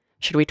lover.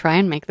 Should we try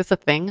and make this a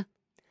thing?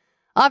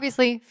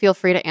 Obviously, feel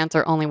free to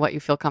answer only what you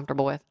feel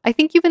comfortable with. I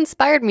think you've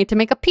inspired me to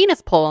make a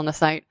penis poll on the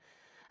site.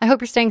 I hope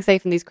you're staying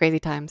safe in these crazy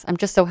times. I'm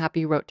just so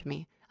happy you wrote to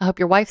me. I hope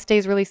your wife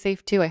stays really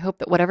safe too. I hope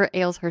that whatever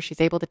ails her, she's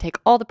able to take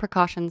all the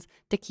precautions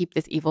to keep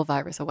this evil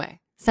virus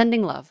away.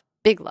 Sending love.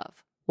 Big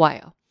love.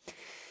 Yo.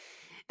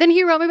 Then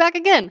he wrote me back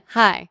again.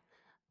 Hi.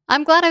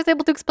 I'm glad I was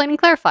able to explain and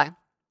clarify.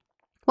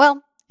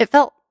 Well, it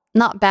felt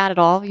not bad at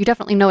all. You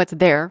definitely know it's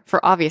there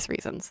for obvious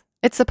reasons.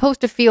 It's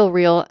supposed to feel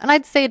real, and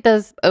I'd say it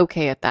does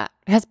okay at that.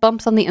 It has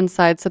bumps on the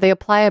inside, so they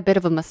apply a bit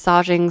of a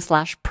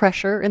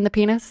massaging/pressure in the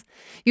penis.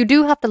 You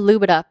do have to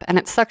lube it up, and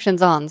it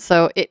suctions on,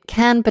 so it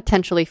can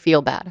potentially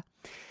feel bad.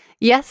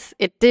 Yes,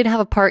 it did have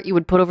a part you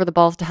would put over the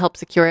balls to help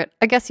secure it.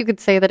 I guess you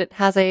could say that it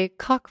has a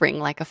cock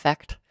ring-like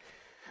effect.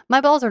 My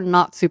balls are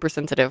not super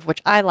sensitive,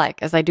 which I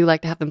like, as I do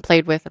like to have them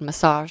played with and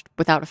massaged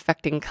without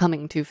affecting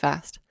coming too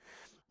fast.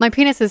 My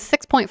penis is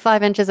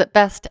 6.5 inches at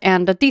best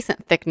and a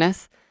decent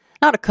thickness.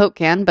 Not a Coke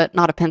can, but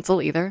not a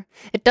pencil either.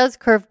 It does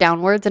curve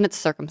downwards and it's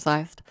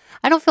circumcised.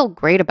 I don't feel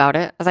great about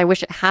it, as I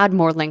wish it had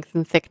more length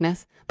and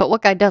thickness, but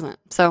what guy doesn't?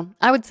 So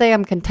I would say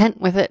I'm content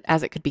with it,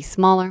 as it could be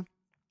smaller.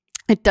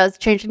 It does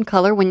change in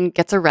color when it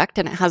gets erect,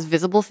 and it has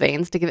visible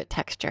veins to give it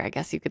texture, I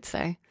guess you could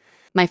say.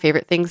 My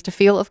favorite things to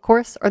feel, of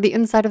course, are the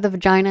inside of the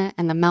vagina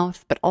and the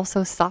mouth, but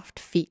also soft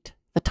feet,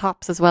 the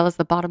tops as well as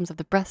the bottoms of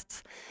the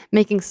breasts,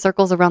 making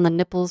circles around the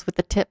nipples with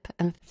the tip,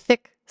 and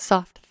thick,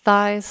 soft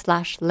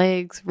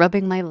thighs/legs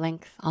rubbing my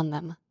length on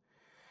them.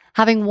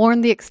 Having worn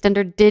the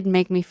extender did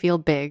make me feel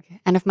big,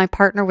 and if my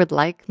partner would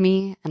like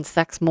me and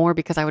sex more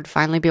because I would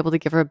finally be able to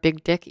give her a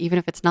big dick, even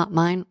if it's not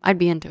mine, I'd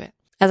be into it.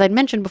 As I'd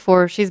mentioned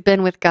before, she's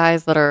been with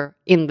guys that are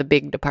in the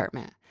big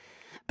department.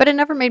 But it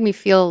never made me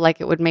feel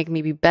like it would make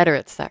me be better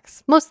at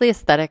sex, mostly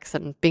aesthetics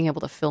and being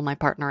able to fill my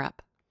partner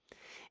up.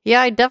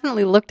 Yeah, I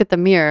definitely looked at the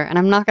mirror, and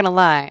I'm not gonna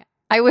lie,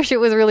 I wish it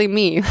was really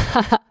me.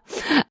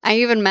 I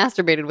even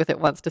masturbated with it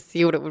once to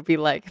see what it would be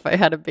like if I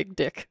had a big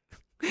dick.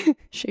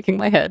 Shaking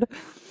my head.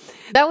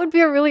 That would be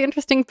a really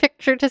interesting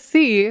picture to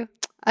see.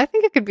 I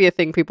think it could be a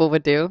thing people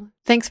would do.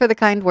 Thanks for the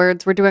kind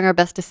words. We're doing our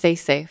best to stay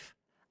safe.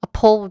 A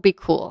poll would be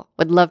cool.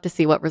 Would love to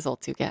see what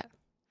results you get.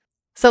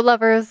 So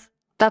lovers,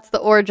 that's the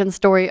origin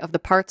story of the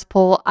parts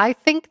poll. I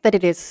think that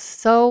it is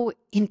so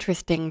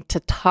interesting to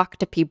talk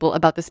to people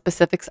about the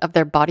specifics of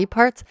their body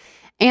parts.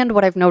 And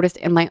what I've noticed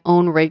in my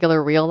own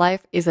regular real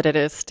life is that it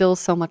is still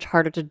so much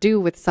harder to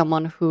do with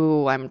someone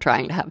who I'm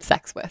trying to have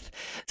sex with.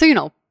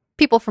 So,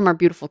 people from our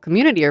beautiful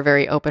community are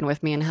very open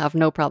with me and have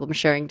no problem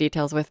sharing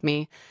details with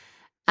me.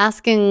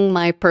 Asking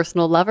my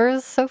personal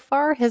lovers so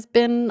far has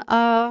been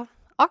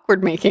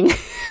awkward making,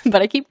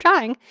 but I keep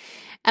trying.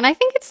 And I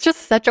think it's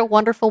just such a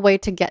wonderful way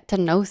to get to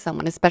know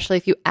someone, especially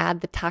if you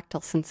add the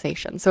tactile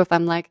sensation. So if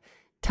I'm like,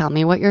 tell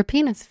me what your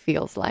penis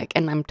feels like,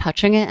 and I'm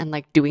touching it and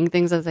like doing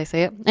things as I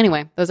say it.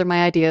 Anyway, those are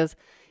my ideas.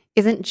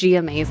 Isn't G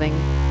amazing?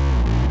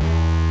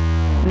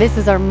 This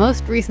is our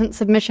most recent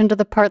submission to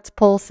the parts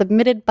poll,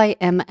 submitted by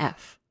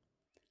MF.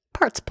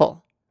 Parts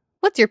poll.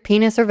 What's your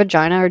penis or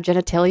vagina or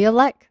genitalia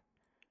like?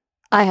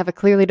 I have a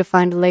clearly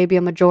defined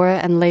labia majora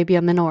and labia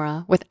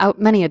minora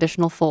without many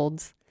additional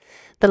folds.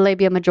 The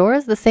labia majora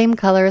is the same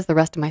color as the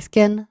rest of my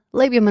skin.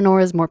 Labia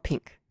minora is more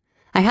pink.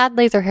 I had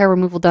laser hair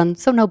removal done,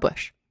 so no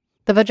bush.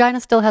 The vagina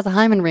still has a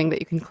hymen ring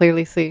that you can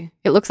clearly see.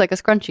 It looks like a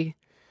scrunchie.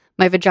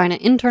 My vagina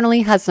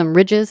internally has some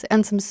ridges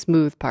and some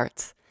smooth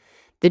parts.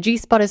 The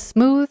G-spot is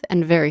smooth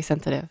and very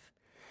sensitive.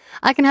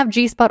 I can have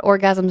G-spot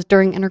orgasms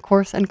during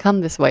intercourse and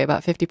come this way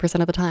about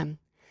 50% of the time.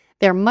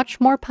 They are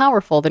much more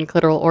powerful than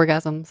clitoral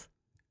orgasms.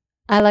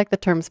 I like the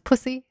terms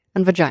pussy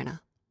and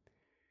vagina.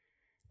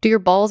 Do your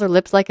balls or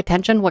lips like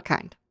attention? What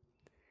kind?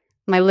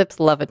 My lips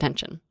love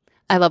attention.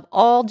 I love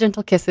all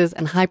gentle kisses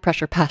and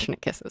high-pressure,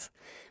 passionate kisses.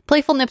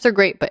 Playful nips are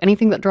great, but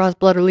anything that draws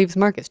blood or leaves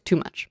mark is too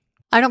much.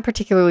 I don't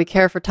particularly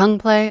care for tongue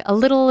play. A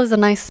little is a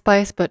nice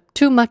spice, but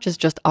too much is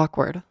just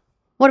awkward.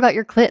 What about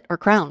your clit or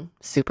crown?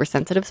 Super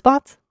sensitive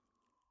spots?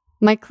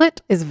 My clit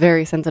is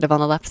very sensitive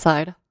on the left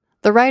side.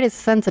 The right is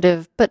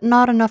sensitive, but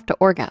not enough to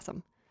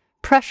orgasm.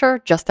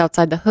 Pressure just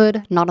outside the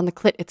hood, not on the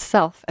clit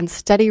itself, and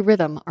steady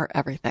rhythm are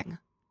everything.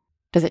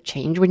 Does it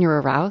change when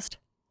you're aroused?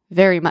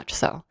 Very much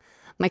so.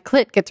 My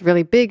clit gets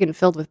really big and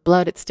filled with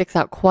blood. It sticks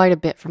out quite a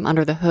bit from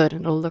under the hood,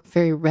 and it'll look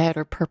very red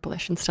or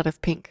purplish instead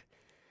of pink.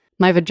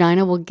 My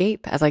vagina will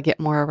gape as I get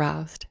more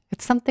aroused.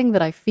 It's something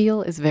that I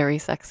feel is very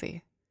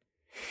sexy.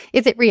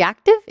 Is it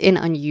reactive in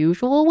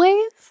unusual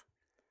ways?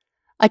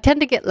 I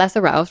tend to get less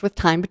aroused with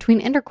time between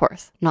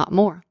intercourse, not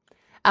more.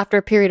 After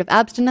a period of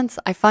abstinence,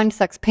 I find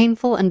sex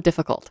painful and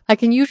difficult. I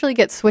can usually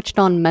get switched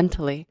on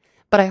mentally,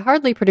 but I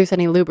hardly produce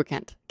any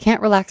lubricant,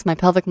 can't relax my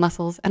pelvic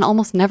muscles, and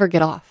almost never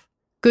get off.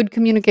 Good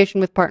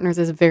communication with partners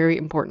is very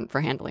important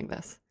for handling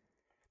this.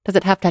 Does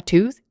it have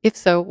tattoos? If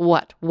so,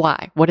 what?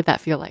 Why? What did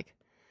that feel like?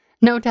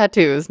 No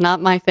tattoos,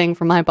 not my thing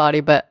for my body,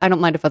 but I don't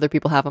mind if other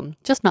people have them,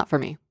 just not for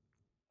me.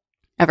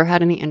 Ever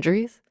had any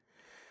injuries?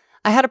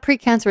 I had a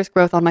precancerous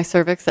growth on my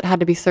cervix that had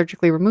to be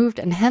surgically removed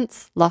and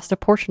hence lost a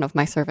portion of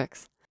my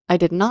cervix. I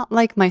did not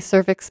like my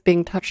cervix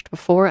being touched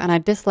before and I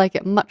dislike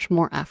it much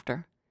more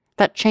after.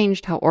 That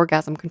changed how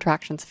orgasm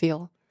contractions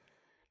feel.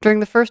 During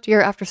the first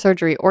year after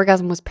surgery,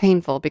 orgasm was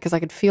painful because I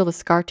could feel the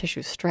scar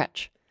tissue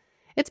stretch.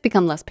 It's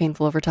become less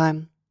painful over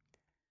time.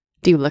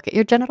 Do you look at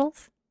your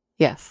genitals?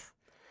 Yes.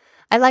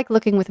 I like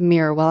looking with a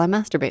mirror while I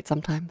masturbate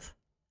sometimes.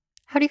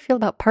 How do you feel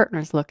about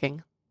partners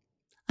looking?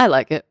 I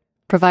like it,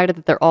 provided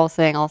that they're all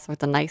saying all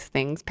sorts of nice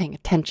things, paying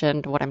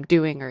attention to what I'm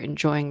doing or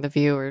enjoying the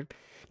view or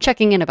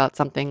checking in about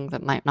something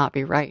that might not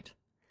be right.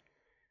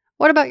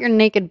 What about your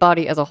naked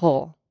body as a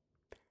whole?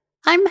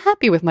 I'm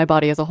happy with my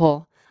body as a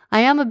whole. I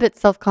am a bit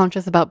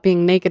self-conscious about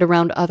being naked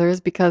around others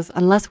because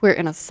unless we're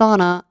in a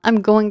sauna,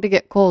 I'm going to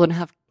get cold and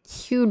have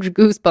huge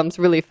goosebumps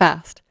really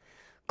fast.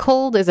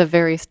 Cold is a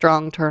very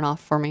strong turn-off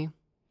for me.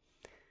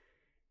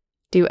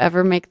 Do you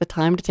ever make the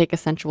time to take a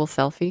sensual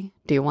selfie?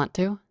 Do you want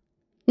to?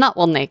 Not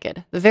while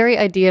naked. The very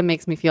idea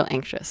makes me feel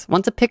anxious.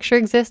 Once a picture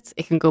exists,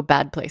 it can go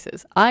bad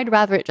places. I'd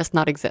rather it just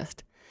not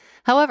exist.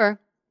 However,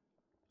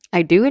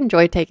 I do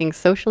enjoy taking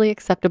socially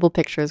acceptable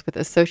pictures with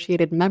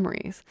associated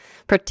memories,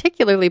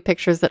 particularly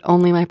pictures that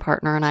only my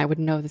partner and I would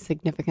know the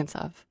significance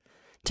of.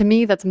 To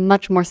me, that's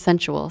much more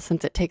sensual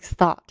since it takes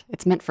thought.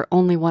 It's meant for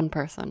only one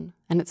person,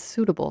 and it's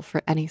suitable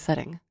for any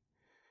setting.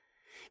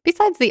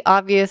 Besides the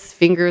obvious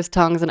fingers,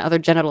 tongues, and other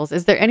genitals,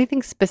 is there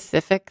anything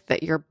specific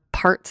that your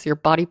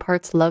body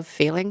parts love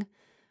feeling?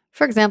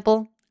 For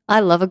example, I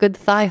love a good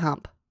thigh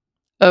hump.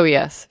 Oh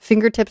yes.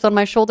 Fingertips on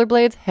my shoulder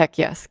blades? Heck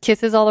yes.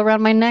 Kisses all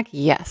around my neck?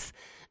 Yes.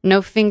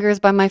 No fingers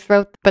by my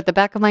throat, but the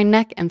back of my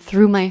neck and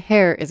through my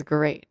hair is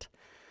great.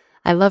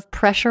 I love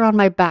pressure on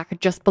my back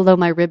just below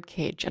my rib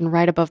cage and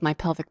right above my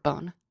pelvic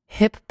bone.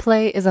 Hip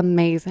play is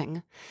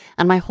amazing,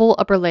 and my whole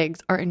upper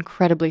legs are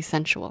incredibly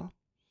sensual.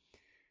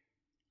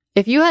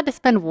 If you had to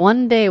spend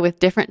one day with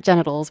different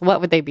genitals, what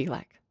would they be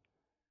like?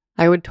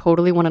 I would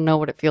totally want to know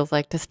what it feels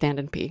like to stand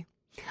and pee.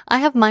 I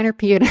have minor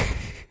penis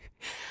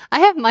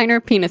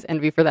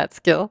envy for that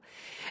skill,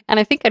 and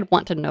I think I'd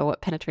want to know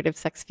what penetrative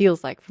sex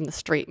feels like from the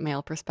straight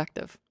male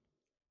perspective.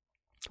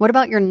 What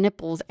about your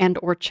nipples and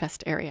or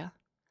chest area?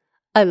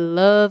 I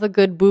love a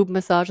good boob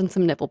massage and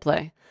some nipple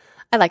play.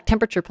 I like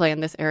temperature play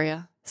in this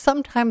area.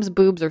 Sometimes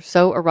boobs are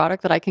so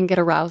erotic that I can get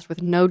aroused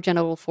with no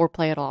genital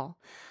foreplay at all.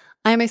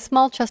 I am a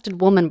small-chested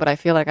woman, but I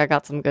feel like I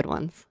got some good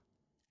ones.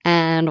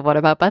 And what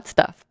about butt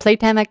stuff?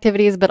 Playtime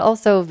activities, but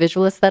also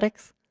visual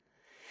aesthetics?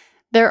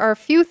 There are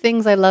few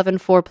things I love in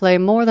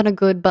foreplay more than a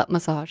good butt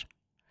massage.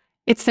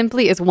 It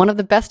simply is one of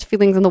the best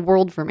feelings in the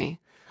world for me.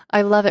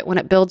 I love it when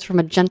it builds from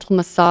a gentle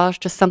massage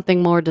to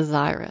something more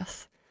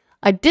desirous.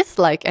 I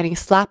dislike any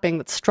slapping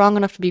that's strong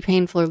enough to be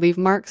painful or leave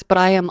marks, but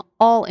I am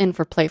all in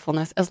for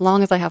playfulness as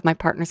long as I have my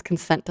partner's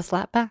consent to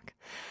slap back.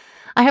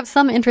 I have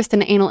some interest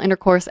in anal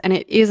intercourse, and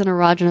it is an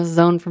erogenous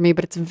zone for me,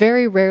 but it's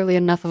very rarely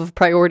enough of a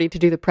priority to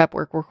do the prep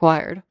work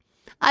required.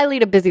 I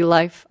lead a busy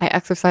life, I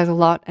exercise a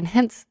lot, and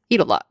hence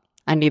eat a lot.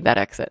 I need that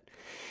exit.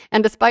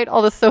 And despite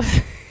all the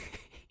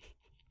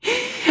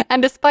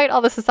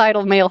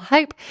societal male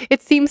hype,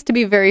 it seems to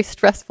be very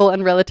stressful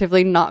and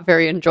relatively not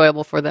very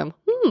enjoyable for them.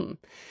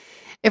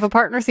 If a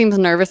partner seems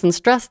nervous and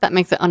stressed, that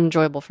makes it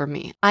unenjoyable for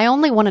me. I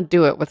only want to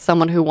do it with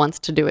someone who wants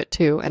to do it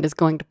too and is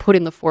going to put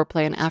in the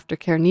foreplay and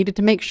aftercare needed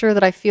to make sure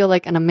that I feel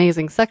like an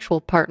amazing sexual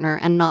partner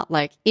and not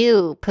like,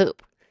 ew,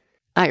 poop.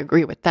 I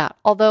agree with that.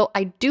 Although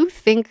I do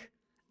think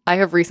I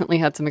have recently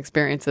had some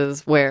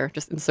experiences where,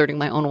 just inserting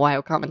my own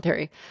WYO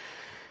commentary,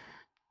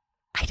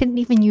 I didn't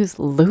even use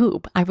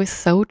lube. I was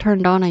so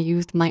turned on I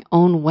used my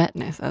own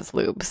wetness as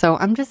lube. So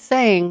I'm just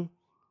saying,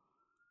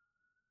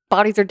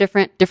 bodies are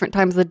different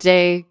times of the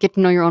day. Get to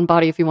know your own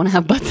body if you want to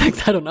have butt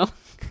sex. I don't know.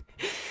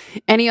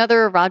 Any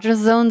other erogenous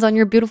zones on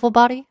your beautiful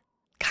body?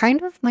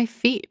 Kind of my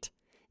feet.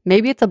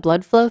 Maybe it's a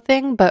blood flow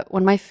thing, but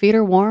when my feet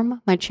are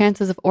warm, my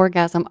chances of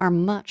orgasm are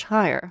much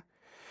higher.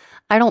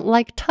 I don't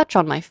like touch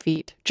on my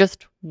feet,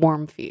 just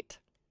warm feet.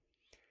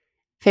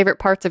 Favorite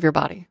parts of your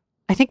body?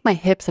 I think my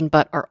hips and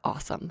butt are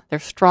awesome. They're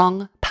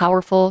strong,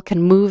 powerful,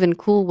 can move in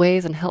cool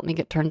ways and help me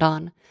get turned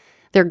on.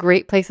 They're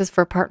great places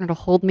for a partner to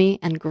hold me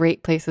and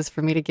great places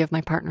for me to give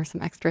my partner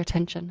some extra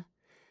attention.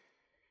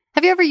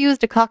 Have you ever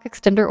used a cock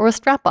extender or a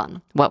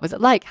strap-on? What was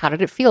it like? How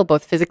did it feel,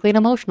 both physically and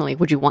emotionally?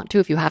 Would you want to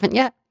if you haven't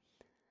yet?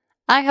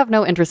 I have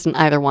no interest in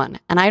either one,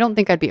 and I don't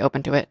think I'd be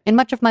open to it. In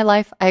much of my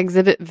life, I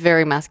exhibit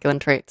very masculine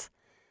traits.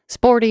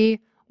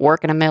 Sporty,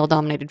 work in a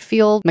male-dominated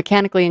field,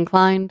 mechanically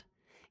inclined.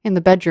 In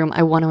the bedroom,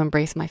 I want to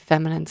embrace my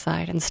feminine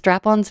side, and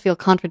strap-ons feel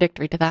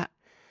contradictory to that.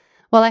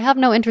 While I have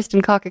no interest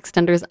in cock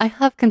extenders, I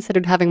have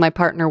considered having my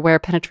partner wear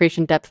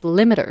penetration depth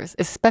limiters,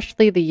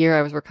 especially the year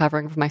I was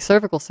recovering from my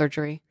cervical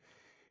surgery.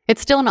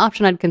 It's still an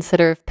option I'd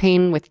consider if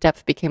pain with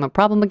depth became a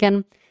problem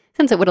again,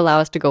 since it would allow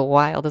us to go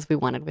wild as we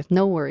wanted with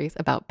no worries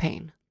about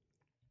pain.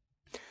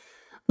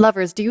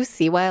 Lovers, do you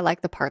see why I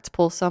like the parts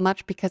pull so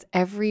much? Because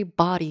every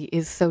body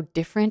is so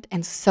different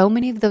and so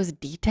many of those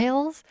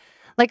details.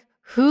 Like,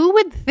 who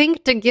would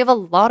think to give a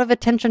lot of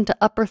attention to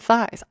upper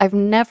thighs? I've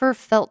never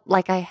felt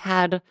like I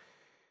had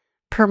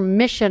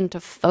permission to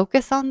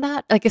focus on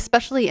that, like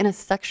especially in a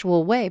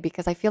sexual way,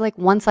 because I feel like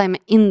once I'm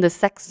in the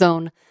sex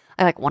zone,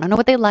 I want to know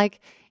what they like.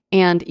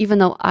 And even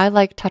though I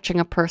like touching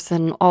a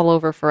person all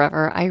over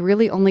forever, I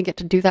really only get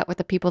to do that with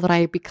the people that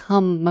I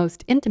become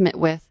most intimate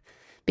with,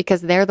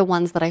 because they're the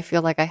ones that I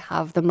feel like I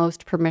have the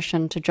most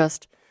permission to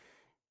just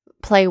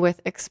play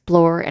with,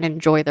 explore, and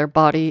enjoy their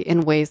body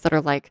in ways that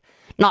are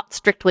not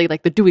strictly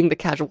like the doing the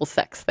casual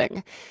sex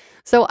thing.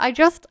 So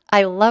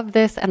I love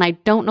this, and I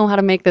don't know how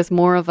to make this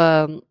more of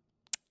a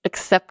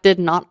accepted,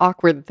 not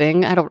awkward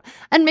thing. And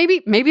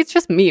maybe it's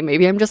just me.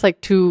 Maybe I'm just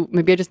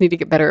maybe I just need to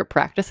get better at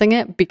practicing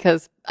it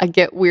because I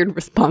get weird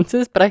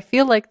responses, but I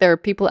feel like there are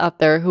people out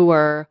there who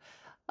are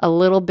a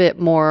little bit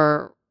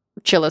more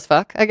chill as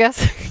fuck, I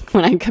guess,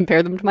 when I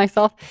compare them to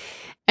myself.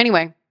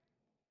 Anyway,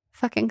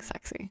 fucking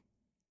sexy.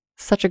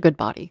 Such a good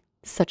body.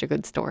 Such a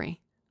good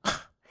story.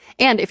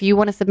 And if you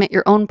want to submit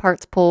your own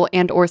parts poll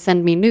and or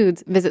send me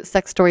nudes, visit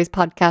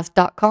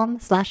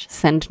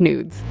sexstoriespodcast.com/send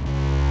nudes.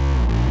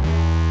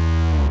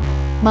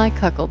 My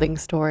Cuckolding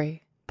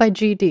Story by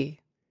GD.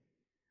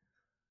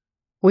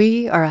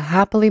 We are a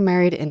happily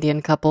married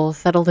Indian couple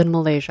settled in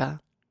Malaysia.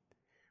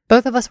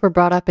 Both of us were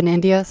brought up in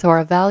India, so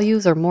our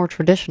values are more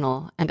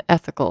traditional and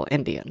ethical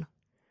Indian.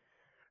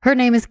 Her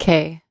name is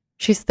Kay.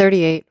 She's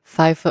 38,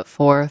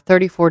 5'4",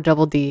 34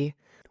 double D,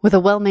 with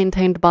a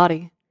well-maintained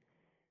body.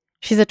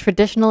 She's a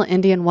traditional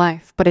Indian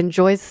wife, but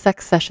enjoys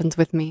sex sessions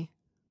with me.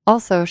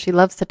 Also, she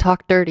loves to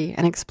talk dirty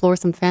and explore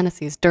some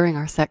fantasies during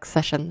our sex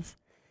sessions.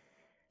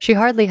 She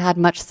hardly had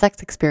much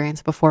sex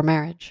experience before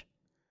marriage.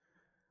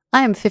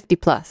 I am 50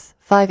 plus,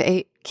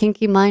 5'8",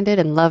 kinky-minded,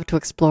 and love to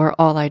explore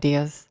all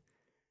ideas.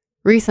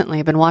 Recently,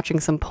 I've been watching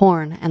some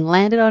porn and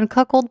landed on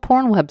cuckold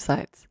porn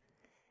websites.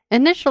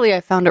 Initially, I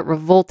found it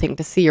revolting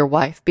to see your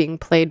wife being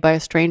played by a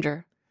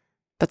stranger,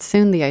 but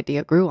soon the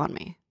idea grew on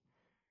me.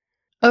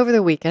 Over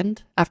the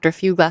weekend, after a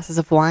few glasses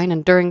of wine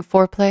and during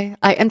foreplay,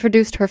 I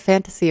introduced her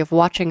fantasy of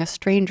watching a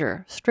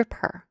stranger strip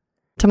her.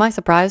 To my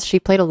surprise, she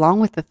played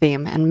along with the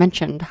theme and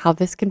mentioned how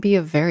this can be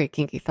a very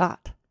kinky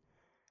thought.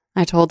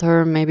 I told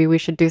her maybe we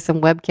should do some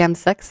webcam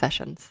sex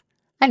sessions.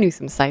 I knew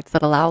some sites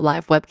that allow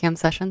live webcam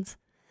sessions.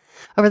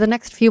 Over the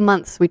next few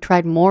months, we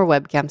tried more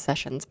webcam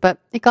sessions, but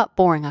it got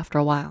boring after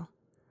a while.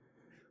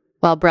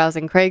 While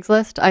browsing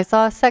Craigslist, I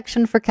saw a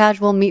section for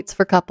casual meets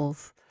for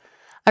couples.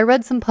 I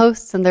read some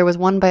posts, and there was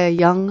one by a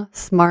young,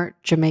 smart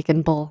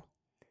Jamaican bull.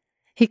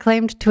 He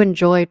claimed to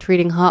enjoy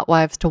treating hot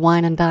wives to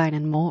wine and dine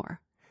and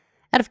more.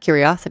 Out of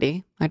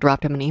curiosity, I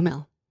dropped him an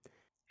email.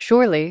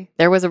 Surely,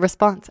 there was a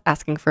response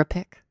asking for a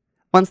pic.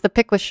 Once the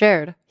pic was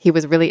shared, he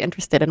was really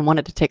interested and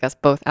wanted to take us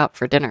both out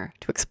for dinner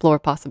to explore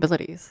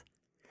possibilities.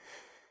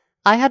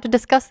 I had to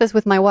discuss this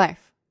with my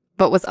wife,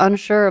 but was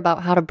unsure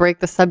about how to break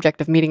the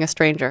subject of meeting a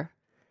stranger.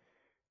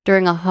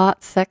 During a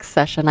hot sex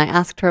session, I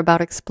asked her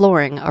about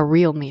exploring a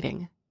real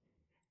meeting.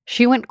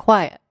 She went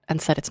quiet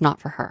and said it's not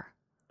for her.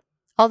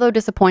 Although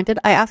disappointed,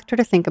 I asked her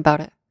to think about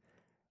it.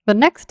 The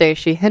next day,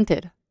 she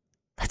hinted,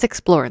 let's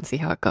explore and see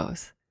how it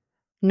goes.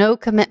 No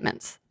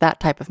commitments, that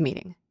type of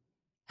meeting.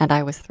 And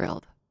I was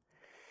thrilled.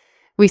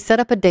 We set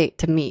up a date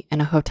to meet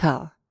in a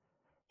hotel.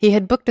 He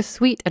had booked a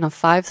suite in a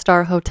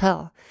 5-star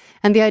hotel,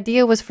 and the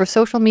idea was for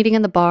social meeting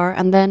in the bar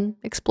and then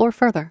explore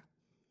further.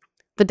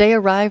 The day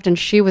arrived and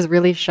she was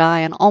really shy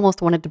and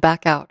almost wanted to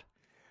back out.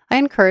 I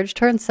encouraged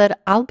her and said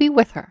I'll be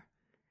with her.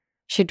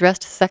 She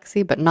dressed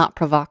sexy but not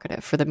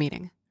provocative for the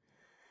meeting.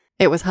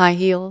 It was high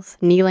heels,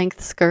 knee-length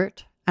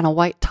skirt, and a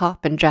white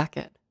top and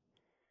jacket.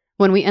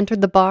 When we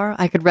entered the bar,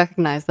 I could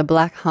recognize the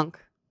black hunk,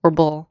 or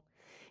bull.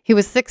 He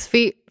was 6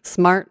 feet,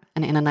 smart,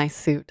 and in a nice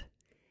suit.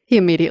 He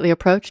immediately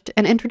approached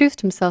and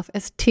introduced himself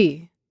as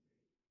T.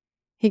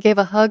 He gave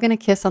a hug and a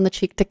kiss on the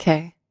cheek to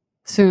Kay.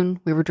 Soon,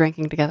 we were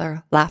drinking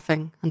together,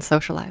 laughing and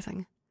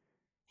socializing.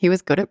 He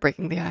was good at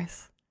breaking the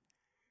ice.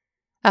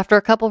 After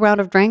a couple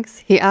round of drinks,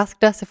 he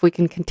asked us if we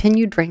can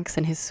continue drinks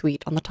in his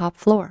suite on the top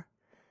floor.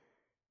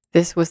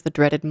 This was the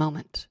dreaded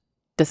moment.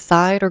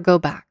 Decide or go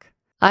back.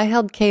 I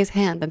held Kay's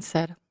hand and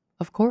said,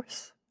 "Of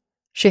course."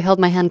 She held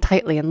my hand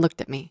tightly and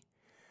looked at me.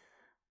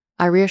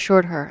 I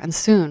reassured her, and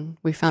soon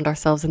we found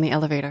ourselves in the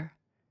elevator.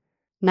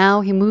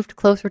 Now he moved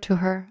closer to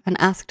her and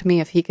asked me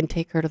if he can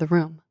take her to the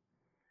room.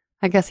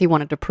 I guess he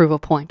wanted to prove a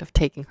point of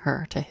taking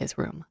her to his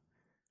room.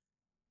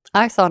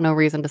 I saw no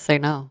reason to say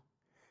no.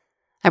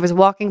 I was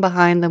walking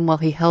behind them while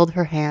he held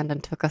her hand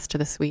and took us to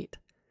the suite.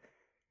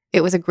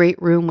 It was a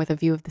great room with a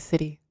view of the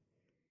city.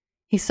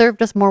 He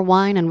served us more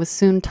wine and was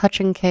soon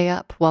touching Kay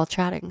up while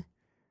chatting.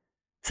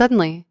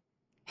 Suddenly,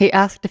 he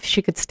asked if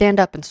she could stand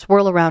up and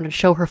swirl around and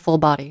show her full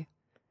body.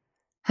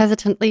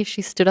 Hesitantly,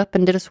 she stood up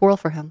and did a swirl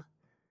for him.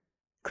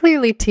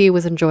 Clearly, T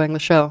was enjoying the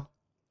show.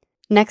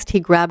 Next, he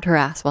grabbed her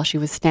ass while she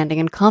was standing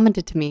and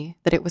commented to me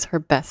that it was her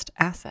best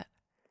asset.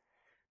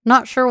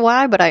 Not sure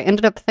why, but I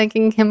ended up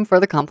thanking him for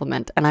the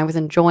compliment, and I was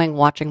enjoying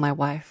watching my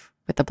wife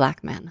with the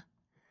black man.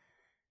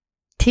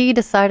 T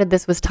decided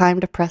this was time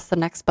to press the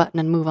next button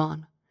and move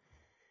on.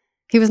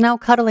 He was now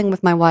cuddling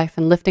with my wife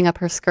and lifting up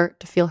her skirt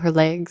to feel her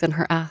legs and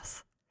her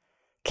ass.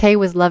 Kay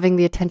was loving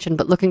the attention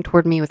but looking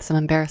toward me with some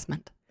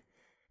embarrassment.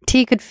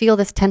 T could feel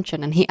this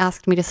tension, and he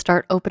asked me to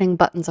start opening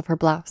buttons of her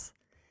blouse.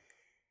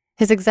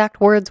 His exact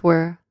words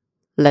were,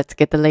 "Let's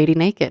get the lady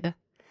naked."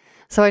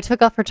 So I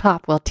took off her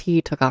top while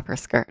T took off her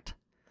skirt.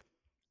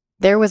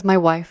 There was my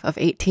wife of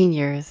 18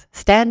 years,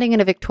 standing in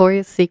a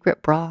Victoria's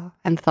Secret bra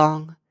and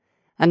thong,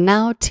 and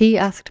now T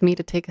asked me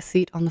to take a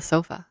seat on the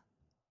sofa.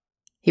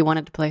 He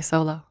wanted to play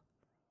solo.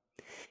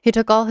 He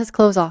took all his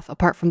clothes off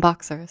apart from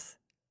boxers.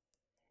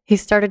 He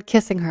started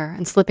kissing her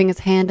and slipping his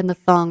hand in the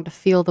thong to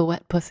feel the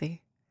wet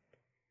pussy.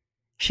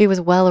 She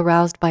was well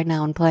aroused by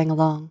now and playing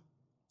along.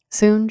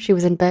 Soon she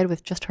was in bed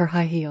with just her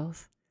high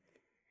heels.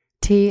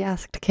 T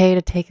asked Kay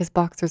to take his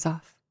boxers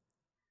off.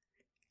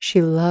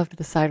 She loved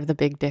the sight of the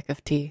big dick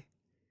of T.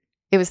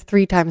 It was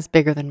 3 times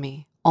bigger than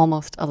me,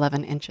 almost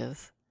 11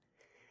 inches.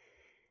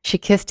 She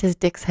kissed his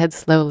dick's head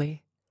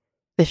slowly.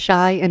 The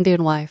shy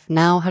Indian wife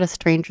now had a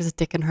stranger's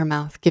dick in her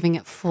mouth, giving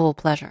it full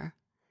pleasure.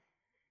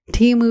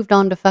 T moved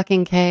on to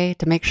fucking Kay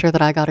to make sure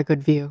that I got a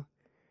good view.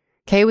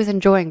 Kay was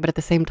enjoying, but at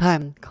the same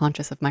time,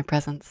 conscious of my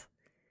presence.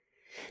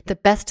 The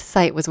best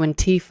sight was when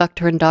T fucked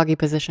her in doggy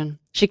position.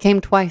 She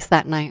came twice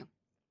that night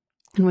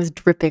and was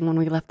dripping when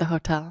we left the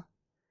hotel.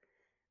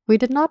 We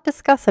did not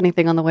discuss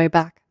anything on the way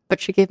back,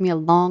 but she gave me a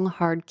long,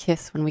 hard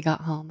kiss when we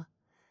got home.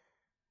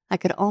 I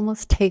could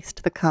almost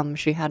taste the cum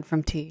she had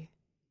from T.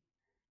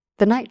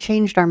 The night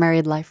changed our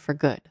married life for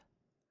good.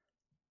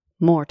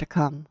 More to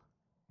come.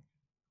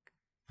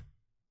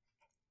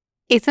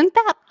 Isn't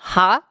that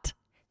hot?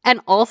 And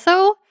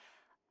also,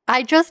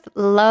 I just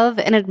love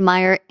and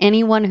admire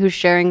anyone who's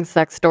sharing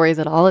sex stories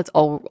at all. It's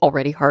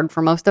already hard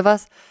for most of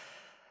us.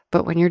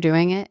 But when you're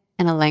doing it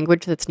in a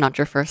language that's not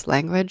your first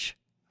language,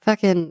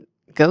 fucking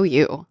go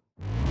you.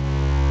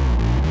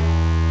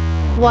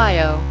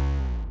 Wyo.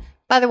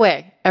 By the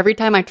way, every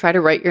time I try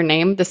to write your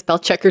name, the spell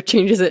checker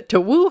changes it to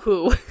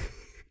woohoo.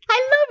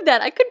 I love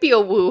that. I could be a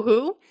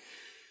woohoo.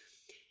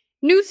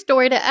 New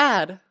story to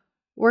add.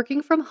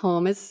 Working from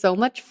home is so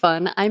much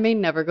fun, I may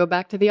never go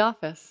back to the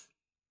office.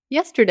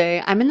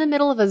 Yesterday, I'm in the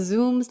middle of a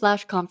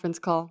Zoom/conference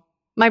call.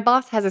 My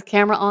boss has his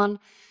camera on,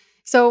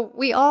 so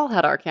we all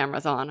had our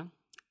cameras on.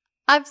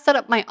 I've set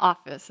up my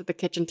office at the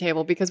kitchen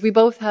table because we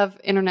both have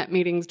internet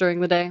meetings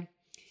during the day.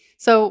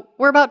 So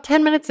we're about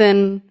 10 minutes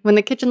in when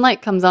the kitchen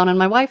light comes on and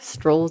my wife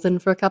strolls in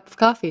for a cup of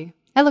coffee.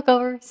 I look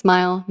over,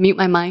 smile, mute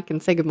my mic,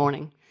 and say good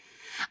morning.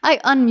 I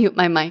unmute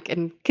my mic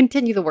and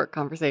continue the work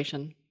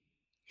conversation.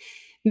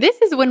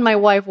 This is when my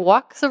wife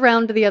walks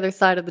around to the other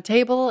side of the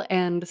table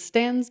and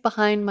stands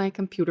behind my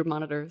computer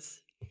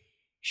monitors.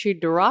 She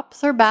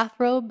drops her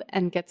bathrobe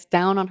and gets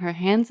down on her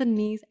hands and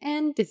knees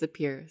and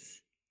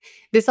disappears.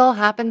 This all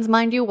happens,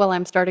 mind you, while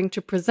I'm starting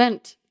to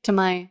present to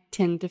my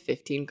 10 to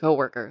 15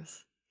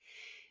 coworkers.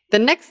 The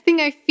next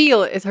thing I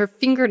feel is her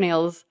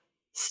fingernails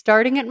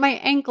starting at my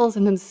ankles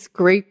and then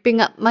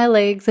scraping up my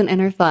legs and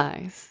inner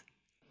thighs.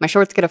 My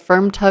shorts get a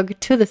firm tug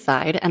to the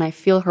side and I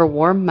feel her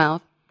warm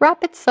mouth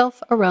wrap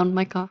itself around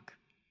my cock.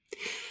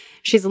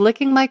 She's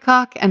licking my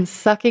cock and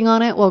sucking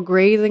on it while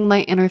grazing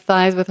my inner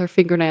thighs with her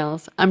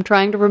fingernails. I'm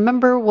trying to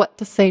remember what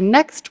to say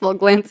next while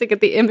glancing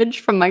at the image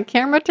from my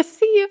camera to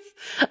see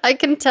if I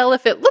can tell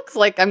if it looks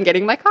like I'm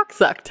getting my cock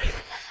sucked.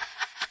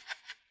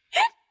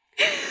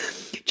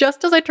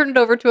 Just as I turn it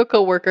over to a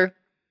coworker,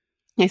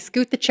 I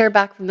scoot the chair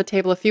back from the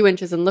table a few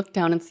inches and look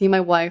down and see my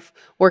wife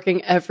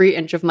working every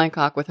inch of my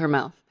cock with her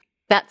mouth.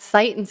 That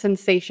sight and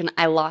sensation,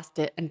 I lost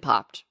it and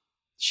popped.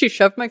 She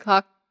shoved my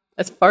cock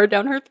as far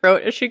down her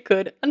throat as she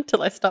could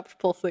until I stopped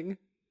pulsing.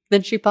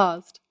 Then she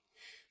paused,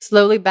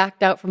 slowly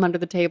backed out from under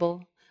the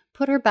table,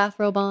 put her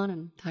bathrobe on,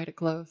 and tied it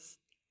close.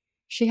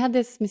 She had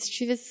this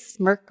mischievous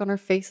smirk on her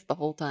face the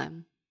whole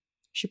time.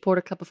 She poured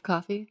a cup of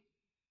coffee,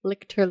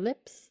 licked her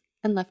lips,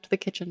 and left the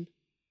kitchen.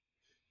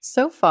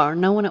 So far,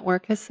 no one at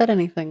work has said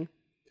anything.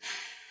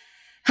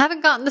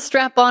 Haven't gotten the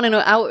strap on and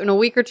out in a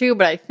week or two,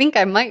 but I think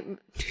I might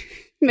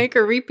make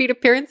a repeat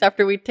appearance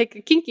after we take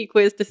a kinky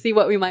quiz to see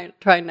what we might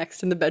try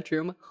next in the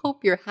bedroom.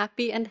 Hope you're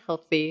happy and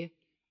healthy.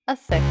 a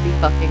sexy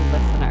fucking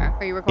listener.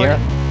 Are you recording?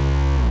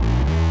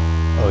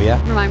 Oh,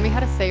 yeah? Remind me how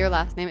to say your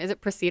last name. Is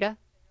it Presida?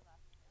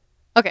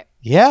 Okay.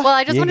 Yeah. Well,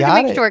 I just you wanted to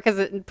got make it. sure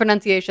because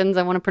pronunciations,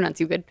 I want to pronounce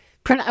you good.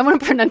 I want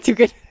to pronounce you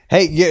good.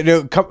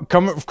 Hey,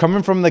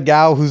 coming from the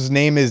gal whose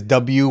name is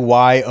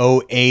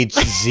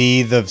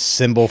WYOHZ, the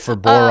symbol for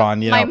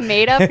boron, My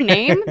made-up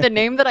name, the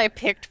name that I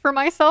picked for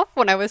myself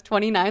when I was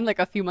 29, like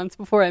a few months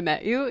before I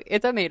met you,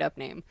 it's a made-up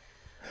name.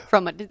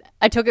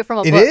 I took it from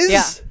a book. It is?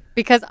 Yeah.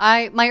 Because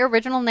my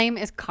original name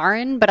is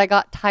Karen, but I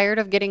got tired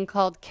of getting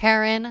called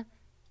Karen,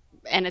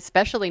 and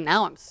especially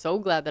now, I'm so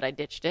glad that I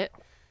ditched it.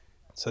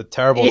 It's a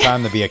terrible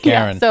time to be a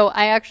Karen. Yeah, so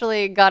I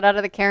actually got out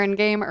of the Karen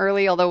game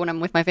early, although when I'm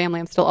with my family,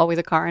 I'm still always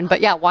a Karen.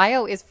 But yeah,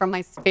 Wyo is from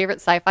my favorite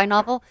sci-fi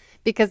novel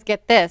because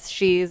get this,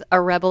 she's a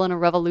rebel and a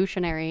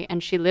revolutionary,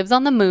 and she lives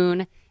on the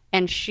moon.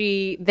 And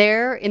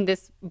there in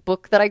this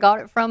book that I got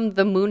it from,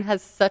 the moon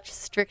has such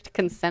strict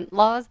consent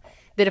laws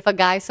that if a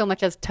guy so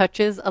much as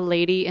touches a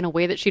lady in a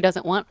way that she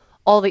doesn't want,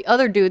 all the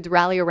other dudes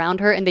rally around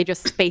her and they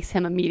just space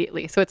him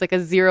immediately. So it's like a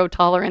zero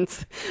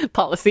tolerance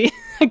policy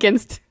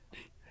against.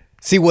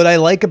 See, what I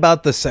like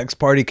about the sex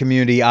party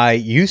community I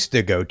used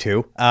to go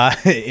to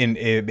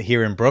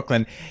here in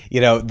Brooklyn,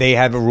 they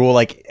have a rule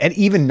like, and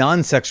even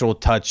non-sexual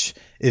touch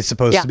is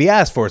supposed to be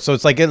asked for. So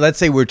it's like, let's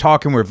say we're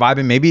talking, we're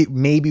vibing,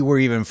 maybe we're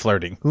even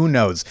flirting. Who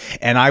knows?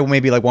 And I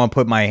maybe like want to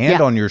put my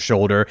hand on your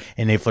shoulder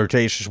in a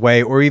flirtatious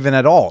way, or even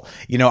at all.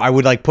 I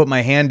would like put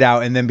my hand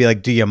out and then be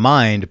like, do you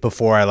mind,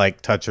 before I like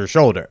touch your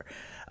shoulder?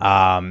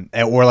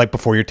 Or like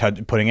before you're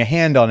putting a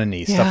hand on a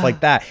knee, stuff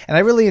like that. And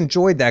I really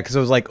enjoyed that because I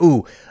was like,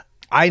 ooh,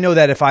 I know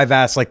that if I've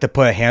asked like to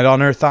put a hand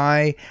on her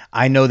thigh,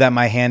 I know that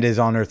my hand is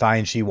on her thigh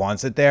and she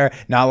wants it there.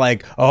 Not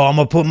like, oh, I'm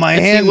gonna put my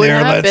hand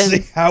there. Let's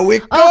see how it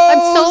goes. Oh, I'm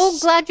so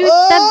glad you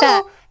said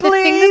that. The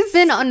thing that's Please.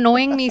 been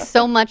annoying me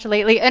so much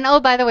lately, and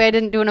by the way, I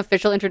didn't do an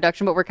official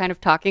introduction, but we're kind of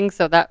talking,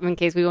 so that in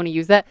case we want to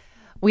use that,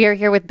 we are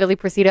here with Billy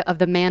Presida of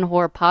the Man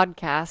Whore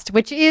Podcast,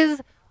 which is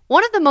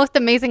one of the most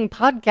amazing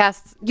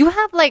podcasts. You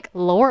have like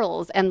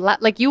laurels and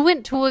like you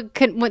went to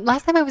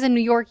last time I was in New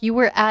York, you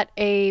were at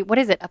it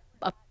was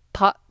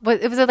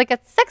like a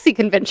sexy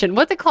convention.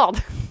 What's it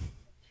called?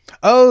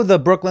 Oh, the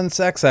Brooklyn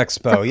Sex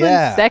Expo.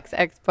 Brooklyn Sex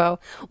Expo.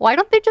 Why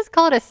don't they just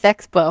call it a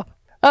Sexpo?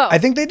 Oh, I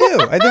think they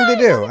do.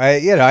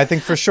 I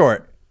think for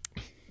short.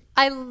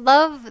 I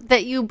love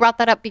that you brought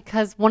that up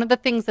because one of the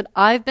things that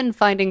I've been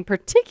finding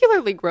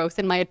particularly gross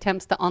in my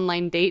attempts to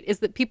online date is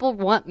that people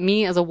want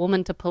me as a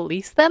woman to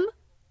police them.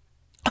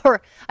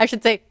 Or I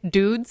should say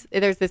dudes.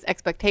 There's this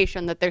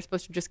expectation that they're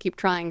supposed to just keep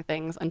trying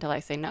things until I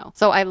say no.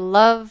 So I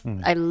love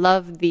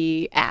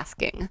the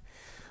asking.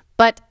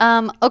 But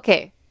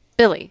okay,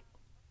 Billy,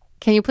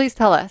 can you please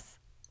tell us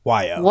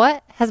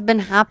what has been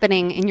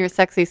happening in your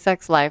sexy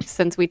sex life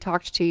since we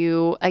talked to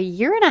you a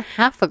year and a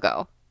half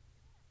ago?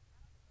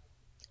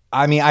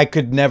 I mean, I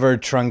could never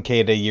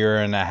truncate a year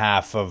and a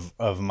half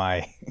of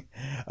my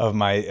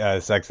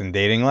sex and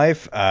dating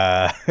life.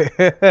 But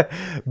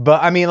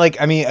I mean,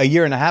 a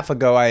year and a half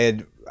ago,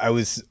 I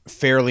was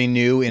fairly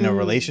new in a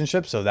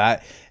relationship, so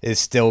that is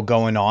still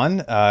going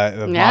on.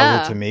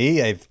 Mazel to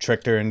me. I've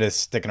tricked her into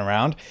sticking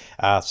around,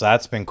 so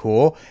that's been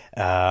cool.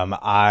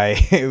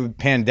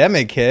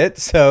 Pandemic hit,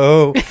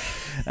 so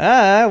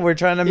we're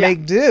trying to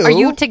make do. Are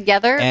you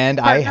together? And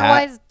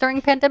partner-wise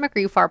during pandemic, or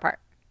are you far apart?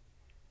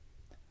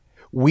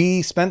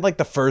 We spent like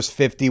the first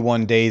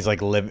 51 days like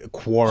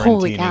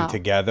quarantining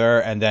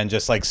together, and then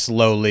just like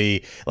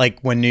slowly, like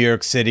when New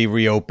York City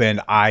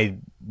reopened, I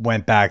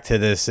went back to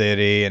the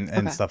city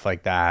and stuff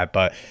like that.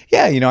 But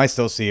yeah, I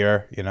still see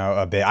her,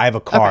 a bit. I have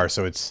a car,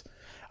 so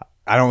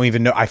I don't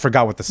even know. I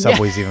forgot what the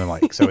subway's even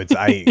like. So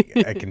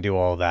I can do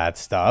all that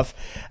stuff.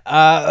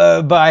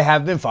 But I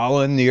have been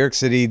following New York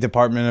City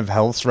Department of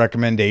Health's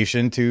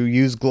recommendation to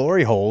use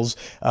glory holes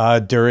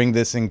during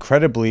this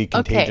incredibly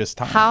contagious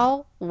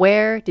time.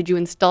 Where did you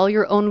install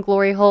your own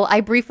glory hole?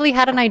 I briefly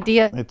had an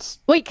idea.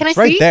 Wait, can I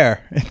see? Right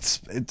there.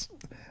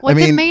 What's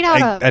it made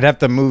out of? I'd have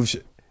to move.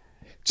 It's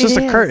just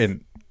a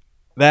curtain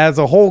that has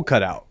a hole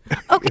cut out.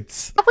 Okay,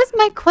 that was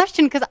my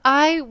question because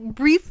I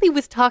briefly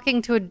was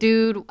talking to a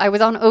dude. I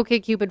was on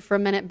OkCupid for a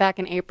minute back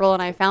in April,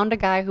 and I found a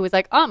guy who was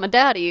like, "I'm a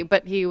daddy,"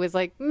 but he was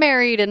like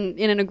married and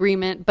in an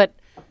agreement, but.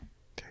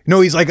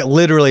 No, he's like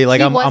literally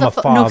like I'm a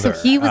father. No, so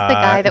he was the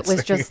guy that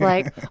was just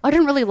like, I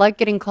didn't really like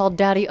getting called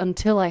daddy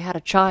until I had a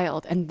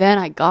child, and then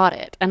I got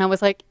it, and I was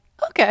like,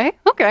 okay.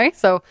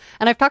 So,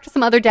 and I've talked to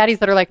some other daddies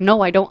that are like, no,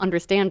 I don't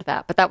understand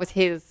that, but that was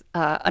his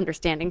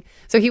understanding.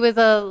 So he was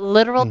a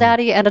literal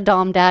daddy and a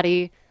dom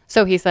daddy,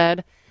 so he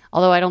said.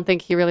 Although I don't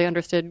think he really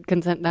understood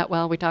consent that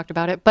well. We talked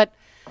about it, but.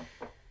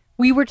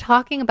 We were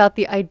talking about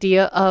the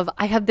idea of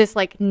I have this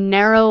like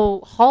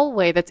narrow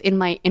hallway that's in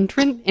my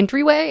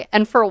entryway,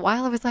 and for a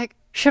while I was like,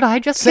 should I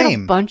just get a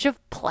bunch of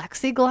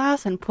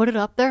plexiglass and put it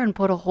up there and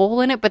put a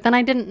hole in it? But then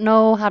I didn't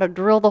know how to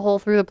drill the hole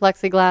through the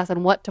plexiglass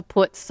and what to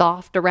put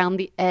soft around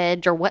the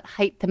edge or what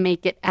height to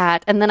make it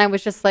at. And then I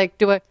was just like,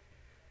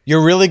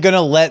 You're really going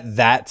to let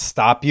that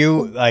stop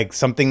you? Like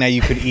something that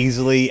you could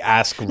easily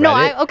ask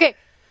Reddit? Okay.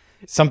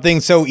 something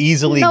so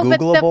easily No, but the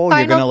Googleable, you're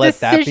final gonna let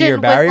that be your decision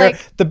was, barrier.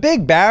 like- The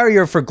big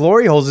barrier for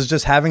glory holes is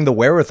just having the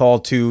wherewithal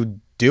to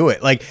do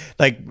it. Like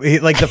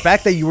the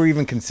fact that you were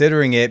even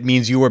considering it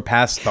means you were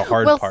past the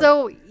hard Well, part.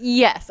 so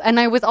yes, and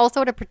I was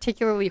also at a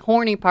particularly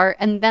horny part,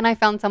 and then I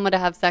found someone to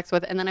have sex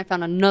with, and then I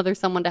found another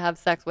someone to have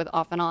sex with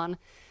off and on,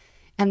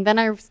 and then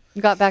I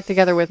got back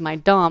together with my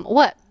dom.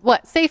 What?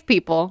 Safe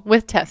people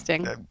with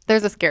testing.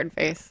 There's a scared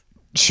face.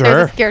 Sure,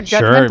 There's a scared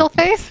judgmental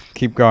face.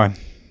 Keep going.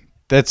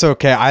 That's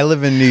okay. I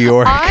live in New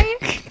York.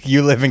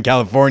 You live in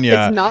California.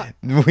 It's not.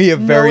 We have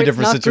very it's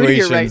different not good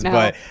here situations, right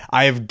now. but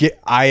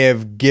I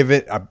have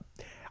given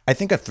I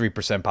think a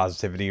 3%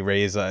 positivity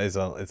rate is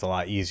a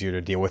lot easier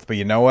to deal with. But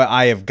you know what?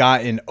 I have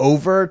gotten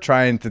over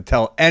trying to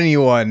tell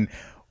anyone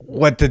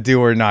what to do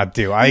or not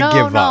do. I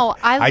give up.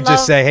 I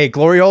just say, hey,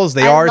 glory holes,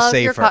 they are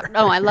safer.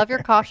 I love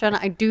your caution.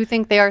 I do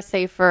think they are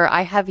safer.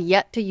 I have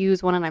yet to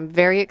use one, and I'm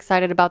very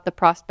excited about the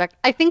prospect.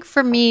 I think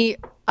for me,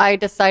 I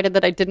decided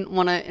that I didn't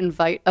want to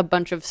invite a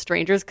bunch of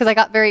strangers because I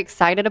got very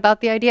excited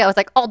about the idea. I was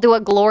like, I'll do a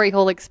glory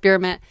hole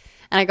experiment.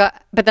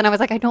 But then I was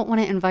like, I don't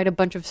want to invite a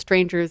bunch of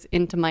strangers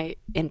into my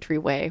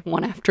entryway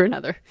one after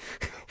another.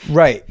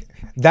 Right.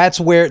 That's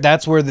where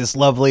this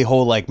lovely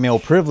whole like male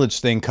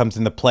privilege thing comes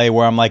into play,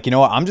 where I'm like, you know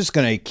what, I'm just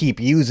going to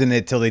keep using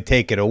it till they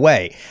take it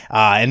away.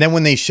 And then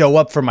when they show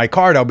up for my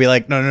card, I'll be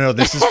like, no,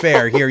 this is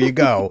fair. Here you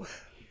go.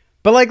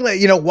 But like,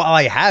 you know, while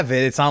I have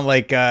it, it's not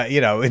like,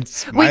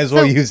 it's might as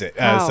well use it.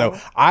 So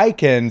I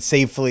can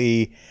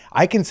safely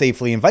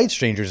invite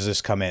strangers to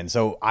just come in.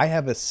 So I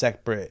have a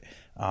separate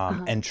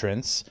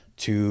entrance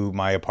to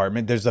my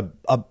apartment. There's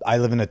I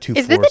live in a 2-floor situation.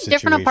 Is this a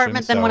different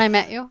apartment than when I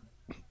met you?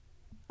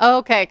 Oh,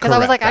 okay. Because I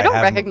was like, I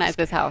don't recognize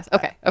this house.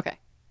 Okay.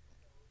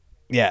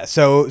 Yeah.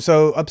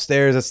 So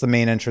upstairs, that's the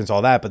main entrance,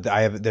 all that. But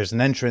there's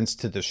an entrance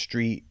to the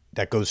street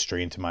that goes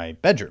straight into my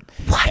bedroom.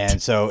 What?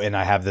 And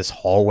I have this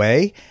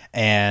hallway,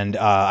 and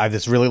I have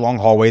this really long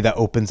hallway that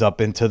opens up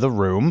into the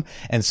room.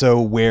 And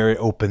so where it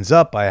opens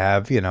up, I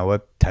have,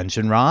 a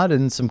tension rod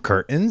and some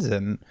curtains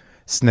and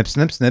snip,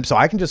 snip, snip. So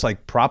I can just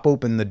like prop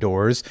open the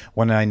doors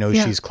when I know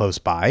she's close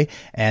by.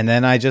 And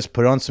then I just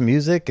put on some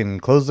music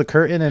and close the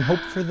curtain and hope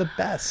for the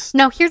best.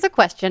 Now, here's a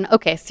question.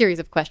 Okay, series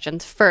of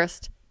questions.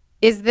 First,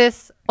 is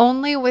this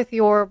only with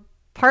your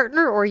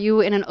partner, or are you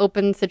in an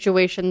open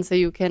situation so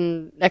you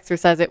can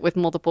exercise it with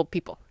multiple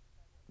people?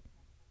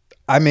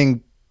 I'm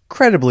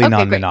incredibly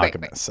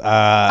non-monogamous.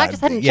 I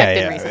just hadn't checked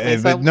in recently.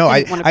 So no,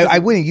 I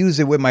wouldn't use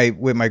it with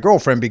my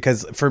girlfriend,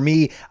 because for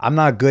me, I'm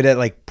not good at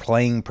like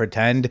playing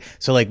pretend.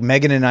 So like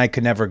Megan and I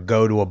could never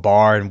go to a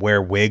bar and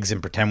wear wigs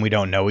and pretend we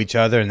don't know each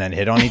other and then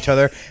hit on each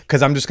other,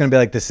 because I'm just gonna be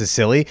like, this is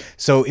silly.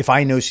 So if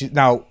I know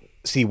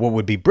see, what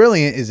would be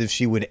brilliant is if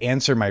she would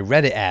answer my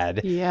Reddit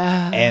ad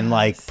and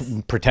like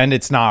pretend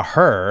it's not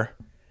her,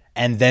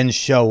 and then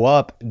show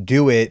up,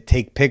 do it,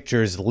 take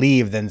pictures,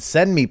 leave, then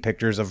send me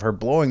pictures of her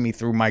blowing me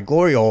through my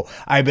glory hole.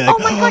 I'd be like,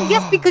 oh my God,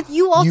 yes, because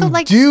you also you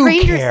like do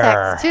stranger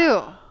care. sex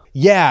too.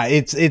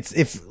 Yeah,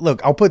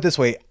 look, I'll put it this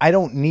way. I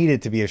don't need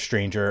it to be a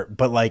stranger,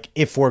 but like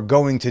if we're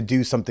going to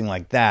do something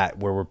like that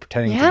where we're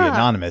pretending to be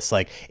anonymous,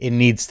 like it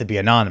needs to be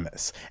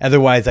anonymous.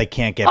 Otherwise I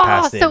can't get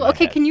past it. So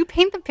okay, can you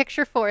paint the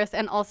picture for us?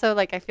 And also,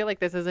 like, I feel like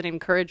this is an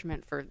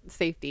encouragement for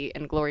safety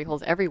and glory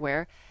holes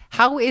everywhere.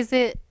 How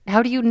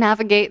do you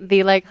navigate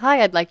the like,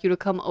 hi, I'd like you to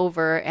come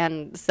over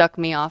and suck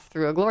me off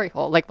through a glory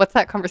hole? Like, what's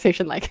that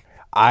conversation like?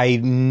 I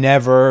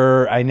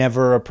never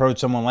approach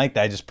someone like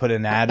that. I just put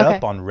an ad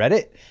up on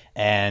Reddit,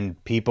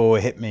 and people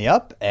hit me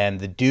up, and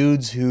the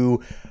dudes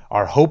who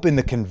are hoping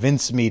to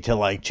convince me to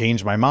like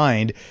change my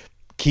mind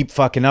keep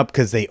fucking up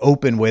because they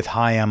open with,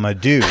 hi, I'm a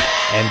dude,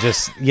 and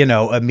just,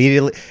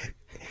 immediately.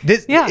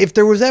 If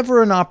there was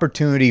ever an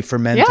opportunity for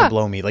men to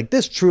blow me, like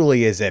this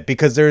truly is it,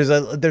 because there's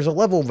a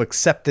level of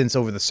acceptance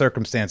over the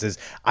circumstances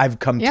I've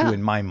come to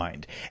in my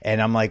mind,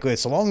 and I'm like,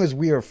 so long as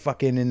we are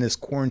fucking in this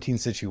quarantine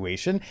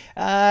situation,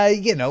 I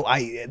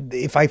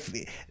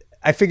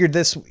figured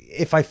this,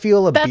 if I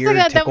feel a beer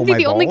tickle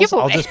my balls,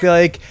 I'll just be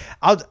like,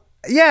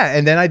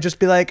 and then I'd just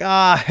be like,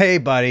 hey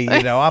buddy,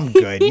 I'm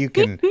good, you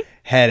can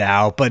head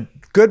out, but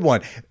good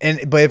one.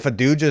 But if a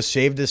dude just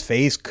shaved his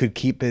face, could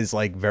keep his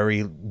like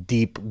very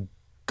deep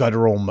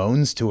guttural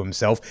moans to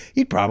himself,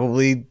 he'd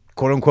probably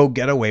quote unquote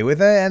get away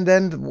with it, and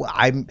then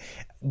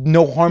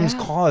no harm's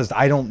caused.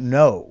 I don't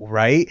know,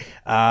 right?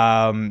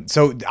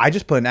 So I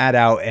just put an ad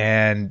out,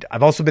 and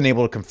I've also been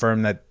able to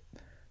confirm that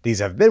these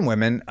have been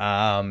women,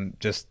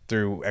 just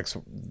through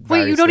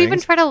Wait, you don't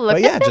even try to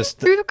look at them just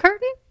through the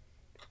curtain?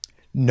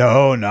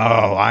 No,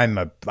 I'm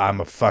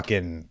a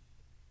fucking,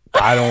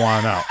 I don't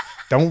want to know.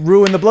 Don't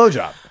ruin the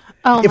blowjob.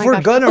 If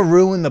we're gonna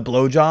ruin the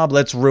blowjob,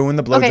 let's ruin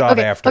the blowjob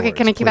afterwards. Okay,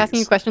 can I keep asking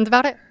you questions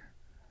about it?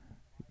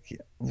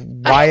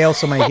 Why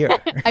else am I here?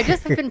 I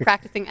just have been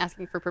practicing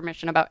asking for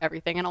permission about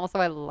everything, and also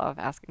I love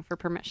asking for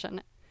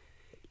permission.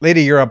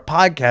 Lady, you're a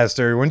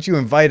podcaster. Once you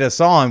invite us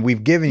on,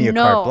 we've given you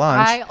carte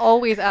blanche. I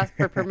always ask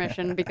for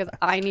permission because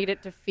I need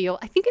it to feel.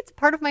 I think it's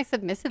part of my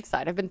submissive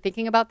side. I've been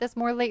thinking about this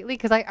more lately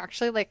because I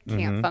actually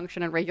can't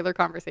function in regular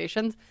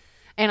conversations.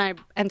 And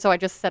so I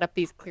just set up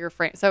these clear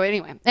frames. So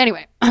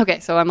anyway, okay,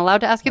 so I'm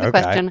allowed to ask you the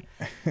Okay. question.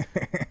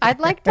 I'd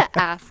like to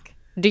ask,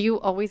 do you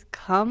always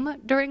come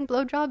during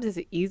blowjobs? Is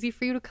it easy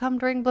for you to come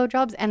during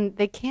blowjobs? And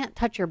they can't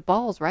touch your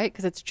balls, right?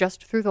 Because it's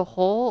just through the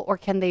hole, or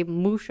can they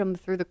moosh them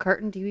through the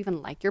curtain? Do you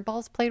even like your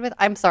balls played with?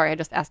 I'm sorry, I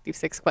just asked you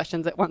 6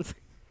 questions at once.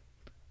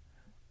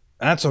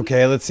 That's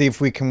okay. Let's see if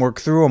we can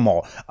work through them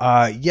all.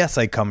 Yes,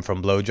 I come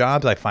from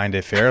blowjobs. I find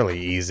it fairly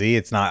easy.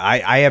 It's not.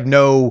 I have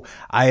no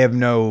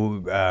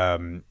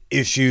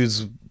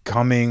issues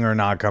coming or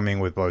not coming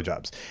with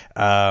blowjobs.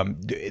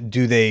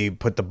 Do they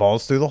put the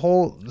balls through the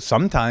hole?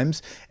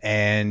 Sometimes,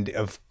 and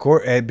of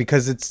course,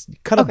 because it's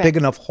cut a Okay. big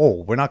enough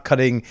hole. We're not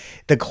cutting.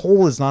 The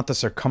hole is not the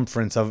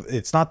circumference of.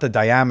 It's not the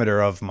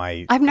diameter of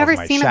my. I've never of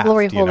my seen a shaft,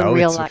 glory you hole in know?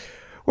 real It's- life.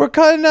 We're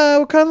cutting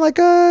like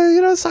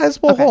a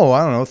sizable Okay. hole.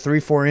 I don't know,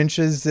 3-4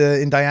 inches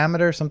in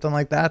diameter, something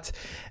like that.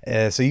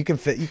 So you can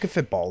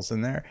fit balls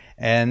in there,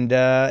 and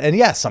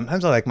yeah,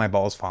 sometimes I like my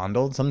balls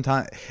fondled.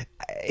 Sometimes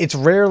it's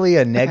rarely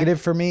a negative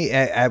for me.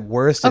 At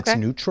worst, it's Okay.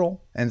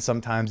 neutral, and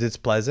sometimes it's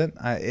pleasant.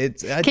 I'd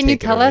Can you take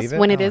it or tell us leave it.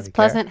 when I it don't is really care.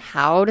 pleasant?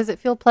 How does it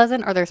feel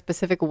pleasant? Are there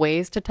specific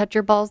ways to touch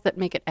your balls that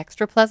make it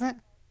extra pleasant?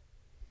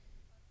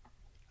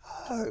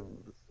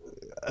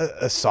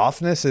 A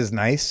softness is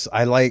nice.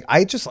 I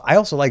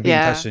also like being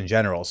Yeah. touched in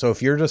general. So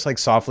if you're just like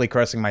softly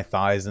caressing my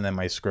thighs and then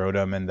my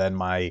scrotum and then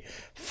my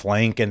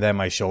flank and then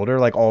my shoulder,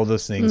 like all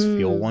those things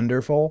feel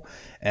wonderful.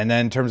 And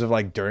then in terms of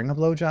like during a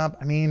blowjob,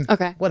 I mean,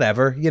 Okay.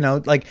 whatever,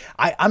 like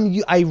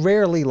I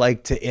rarely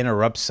like to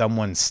interrupt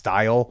someone's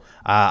style.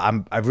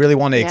 I really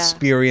want to Yeah.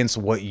 experience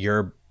what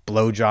your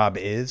blowjob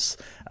is.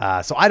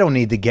 So I don't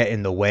need to get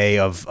in the way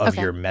of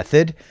Okay. your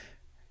method.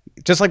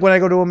 Just like when I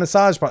go to a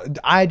massage,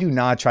 I do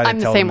not try to I'm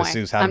the tell the same way.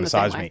 masseuse how to I'm the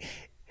same massage way. me.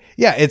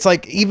 Yeah, it's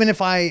like even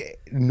if I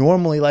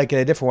normally like it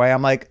a different way,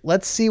 I'm like,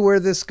 let's see where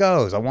this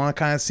goes. I want to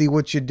kind of see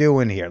what you're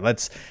doing here. And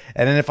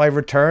then if I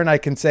return, I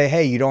can say,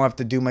 hey, you don't have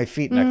to do my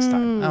feet next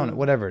time. I don't know,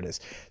 whatever it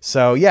is.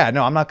 So yeah,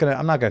 no, I'm not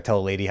gonna tell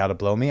a lady how to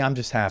blow me. I'm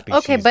just happy.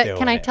 Okay, she's but doing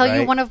can I it, tell you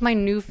right? one of my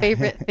new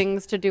favorite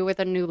things to do with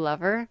a new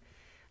lover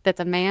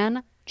that's a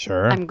man?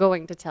 Sure. I'm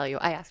going to tell you.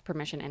 I asked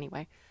permission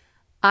anyway.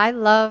 I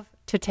love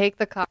to take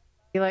the cock,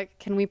 be like,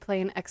 can we play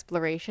an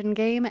exploration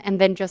game?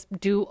 And then just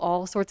do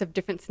all sorts of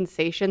different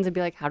sensations and be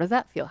like, how does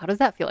that feel? How does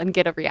that feel? And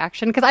get a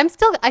reaction. Because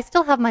I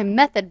still have my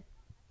method.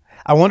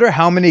 I wonder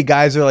how many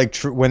guys are like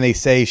when they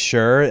say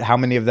sure, how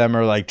many of them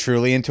are like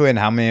truly into it, and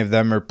how many of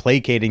them are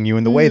placating you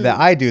in the way that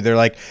I do. They're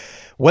like,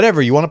 whatever,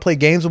 you want to play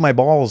games with my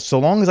balls, so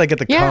long as I get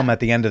to Yeah. come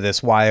at the end of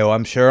this, Wyo,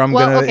 I'm sure I'm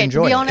Well, gonna okay,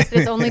 enjoy to be it. honest,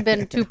 it's only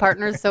been 2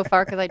 partners so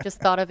far because I just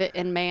thought of it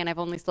in May and I've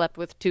only slept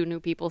with 2 new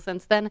people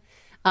since then.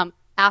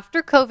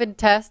 After COVID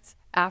tests,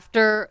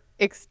 after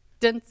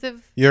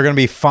extensive You're gonna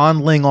be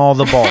fondling all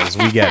the balls.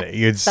 We get it.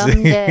 You'd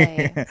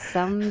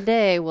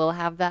someday we'll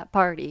have that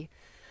party.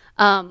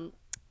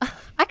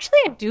 Actually,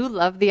 I do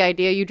love the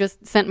idea you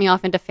just sent me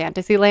off into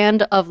fantasy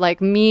land of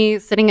like me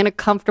sitting in a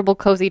comfortable,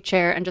 cozy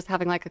chair and just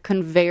having like a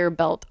conveyor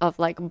belt of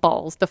like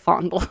balls to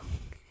fondle.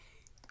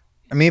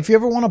 I mean, if you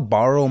ever want to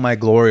borrow my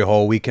glory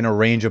hole, we can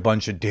arrange a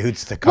bunch of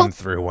dudes to come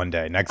through one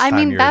day next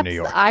time you're in New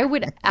York. I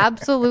would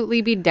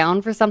absolutely be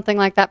down for something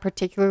like that,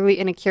 particularly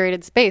in a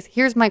curated space.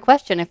 Here's my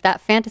question. If that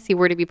fantasy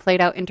were to be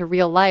played out into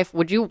real life,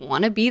 would you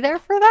want to be there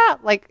for that?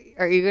 Like,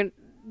 are you going to,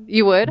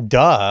 you would?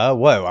 Duh.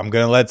 What? I'm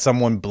gonna let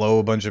someone blow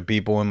a bunch of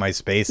people in my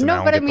space and I No,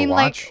 don't but I get mean, to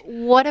watch? like,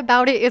 what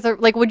about it is,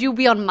 like, would you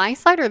be on my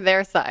side or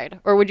their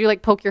side? Or would you,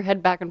 like, poke your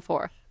head back and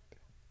forth?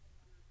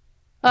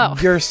 Oh.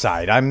 Your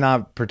side. I'm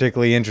not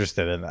particularly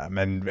interested in them,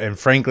 and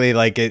frankly,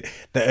 like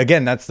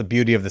again, that's the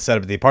beauty of the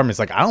setup of the apartment. It's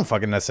like I don't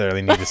fucking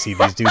necessarily need to see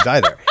these dudes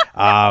either.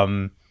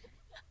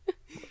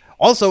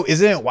 Also,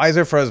 isn't it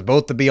wiser for us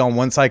both to be on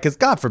one side? Because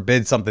God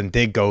forbid something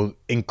did go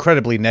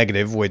incredibly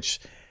negative,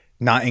 which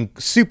not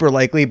super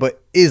likely,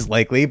 but is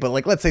likely. But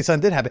like, let's say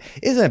something did happen.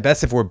 Isn't it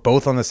best if we're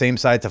both on the same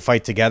side to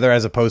fight together,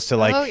 as opposed to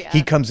like Oh, yeah.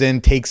 he comes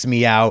in, takes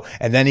me out,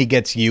 and then he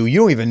gets you.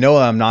 You don't even know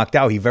that I'm knocked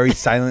out. He very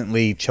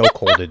silently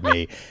chokeholded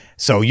me.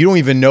 So you don't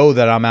even know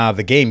that I'm out of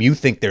the game. You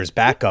think there's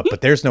backup,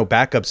 but there's no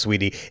backup,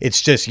 sweetie.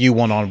 It's just you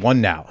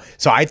one-on-one now.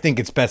 So I think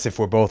it's best if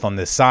we're both on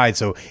this side.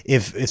 So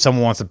if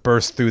someone wants to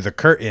burst through the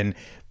curtain,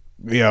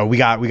 we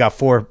got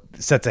 4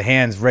 sets of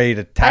hands ready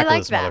to I tackle like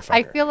this that. motherfucker.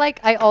 I feel like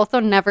I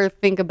also never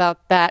think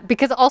about that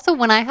because also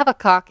when I have a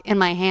cock in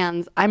my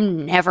hands,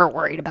 I'm never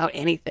worried about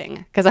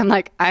anything because I'm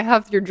like, I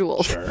have your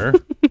jewels. Sure.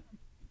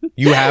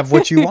 You have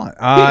what you want.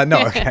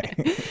 No, okay.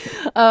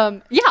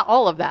 Yeah,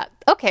 all of that.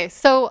 Okay,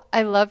 so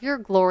I love your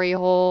glory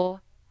hole.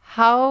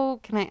 How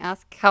can I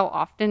ask how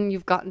often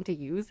you've gotten to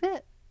use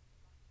it?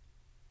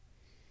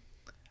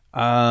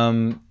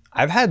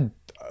 I've had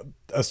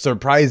a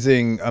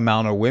surprising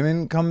amount of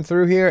women come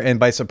through here, and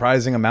by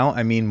surprising amount,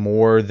 I mean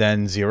more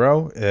than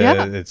 0.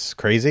 Yeah. It's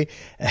crazy.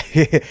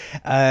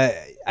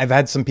 I've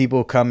had some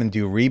people come and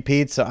do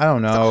repeats. So I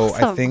don't know.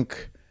 That's awesome. I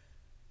think,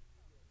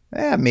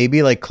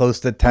 maybe like close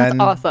to 10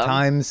 awesome.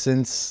 times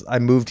since I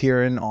moved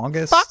here in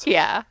August. Fuck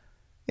yeah.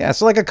 Yeah,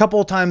 so like a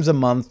couple of times a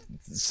month,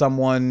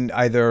 someone,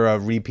 either a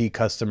repeat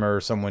customer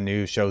or someone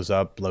new, shows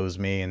up, blows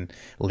me, and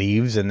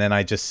leaves, and then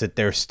I just sit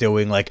there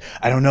stewing, like,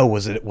 I don't know,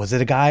 was it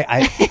a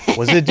guy?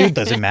 Was it a dude?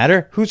 Does it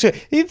matter?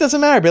 It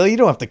doesn't matter, Billy. You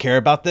don't have to care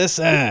about this.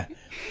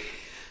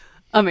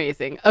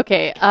 Amazing.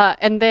 Okay,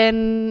 and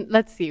then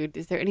let's see.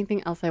 Is there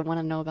anything else I want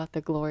to know about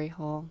the glory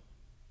hole?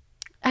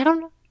 I don't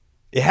know.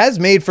 It has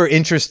made for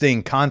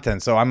interesting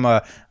content. So I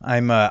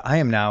am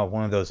now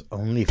one of those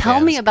OnlyFans. Tell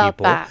me about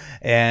people. that.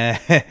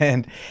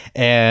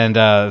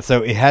 And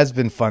so it has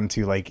been fun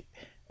to like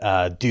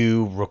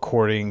do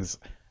recordings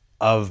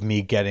of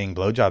me getting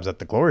blowjobs at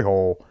the glory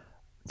hole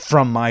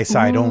from my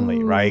side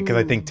only, right? Because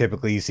I think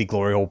typically you see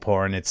glory hole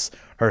porn, it's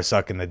her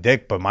sucking the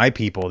dick, but my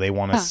people, they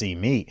want to see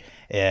me.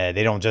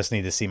 They don't just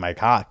need to see my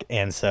cock,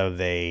 and so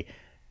they're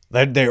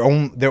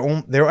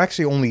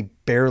actually only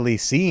barely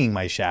seeing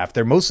my shaft.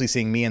 They're mostly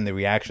seeing me and the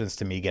reactions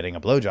to me getting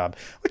a blowjob,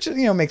 which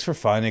makes for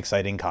fun,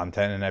 exciting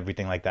content and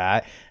everything like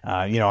that.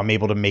 I'm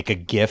able to make a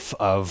GIF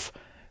of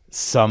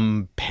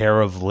some pair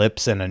of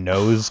lips and a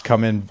nose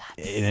coming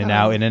in and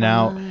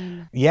out.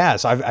 Yeah,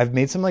 so I've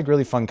made some like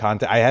really fun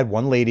content. I had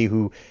one lady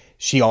who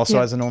she also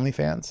has an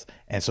OnlyFans,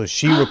 and so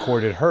she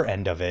recorded her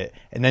end of it,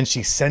 and then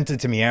she sent it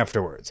to me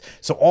afterwards.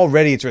 So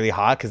already it's really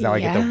hot because now I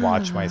get to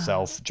watch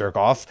myself jerk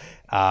off.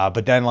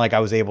 But then like I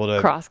was able to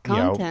cross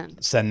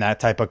content, send that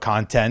type of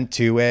content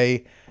to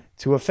a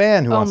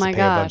fan who wants to pay a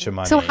bunch of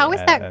money. So how is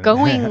that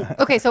going?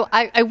 Okay, so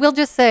I will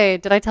just say,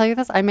 did I tell you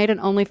this? I made an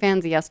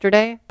OnlyFans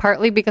yesterday,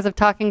 partly because of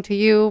talking to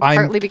you,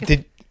 partly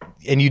because...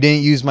 And you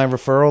didn't use my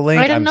referral link?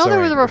 I didn't know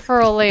there was a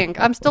referral link.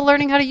 I'm still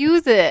learning how to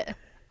use it.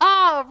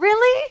 Oh,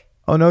 really?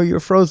 Oh no, you're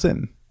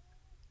frozen.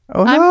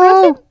 Oh I'm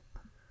no. frozen?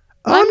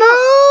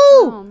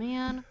 Oh no. Oh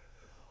man.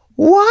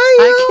 Why?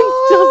 I can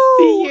still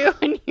see you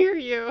and hear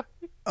you.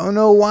 Oh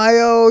no,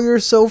 Wyo, you're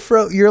so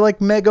you're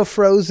like mega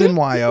frozen,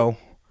 Wyo.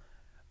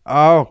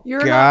 Oh You're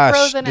gosh, not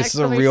frozen, this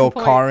is a real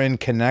point. Karin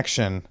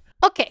connection.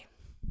 Okay.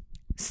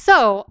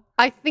 So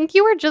I think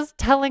you were just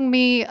telling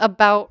me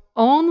about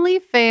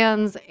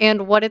OnlyFans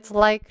and what it's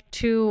like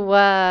to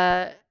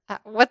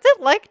what's it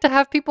like to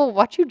have people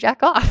watch you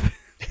jack off?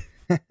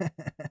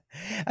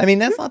 I mean,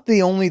 that's not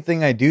the only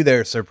thing I do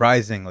there,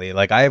 surprisingly.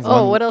 Like I have one.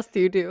 Oh, what else do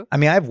you do? I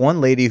mean, I have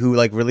one lady who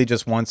like really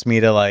just wants me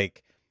to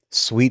like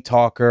sweet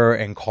talk her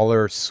and call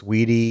her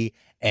sweetie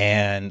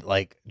and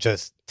like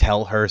just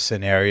tell her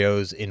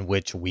scenarios in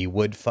which we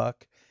would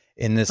fuck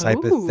in this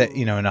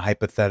in a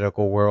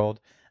hypothetical world.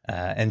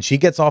 And she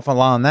gets off a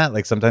lot on that.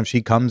 Like sometimes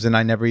she comes and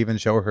I never even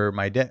show her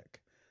my dick.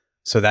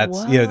 So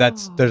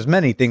that's, there's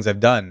many things I've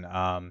done.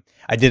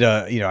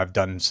 I've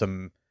done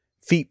some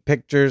feet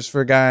pictures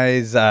for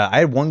guys. I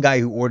had one guy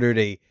who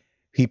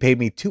he paid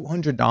me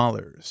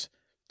 $200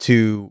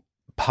 to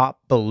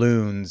pop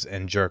balloons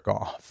and jerk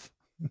off.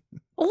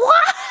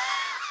 What?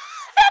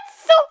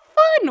 That's so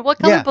fun. What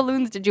color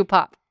balloons did you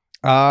pop?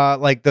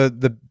 Like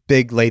the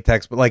big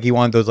latex, but like he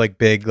wanted those like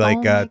big,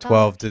 like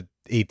 12 to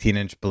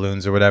 18-inch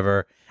balloons or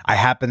whatever. I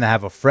happen to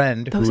have a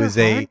friend who is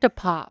hard to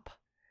pop.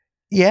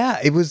 Yeah,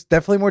 it was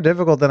definitely more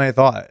difficult than I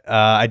thought.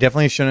 I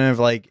definitely shouldn't have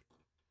like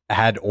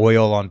had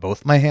oil on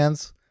both my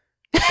hands.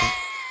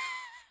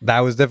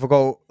 That was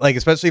difficult, like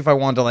especially if I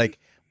wanted to like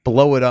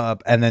blow it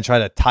up and then try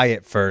to tie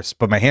it first,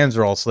 but my hands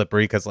are all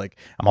slippery because like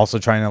I'm also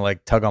trying to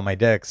like tug on my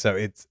dick.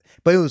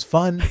 But it was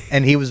fun,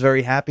 and he was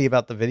very happy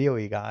about the video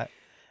he got.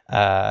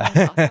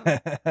 Awesome.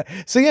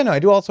 So I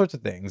do all sorts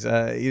of things.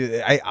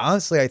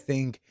 I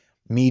think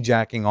me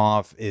jacking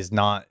off is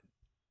not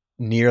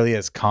nearly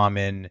as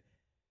common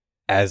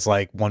as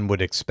like one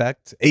would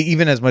expect,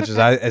 even as much as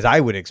I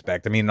would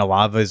expect. I mean, a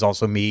lot of it is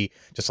also me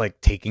just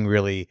like taking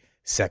really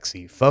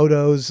sexy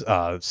photos,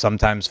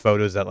 sometimes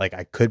photos that like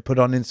I could put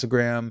on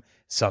Instagram,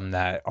 some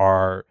that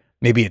are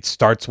maybe it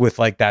starts with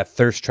like that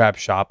thirst trap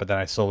shot, but then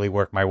I slowly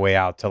work my way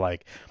out to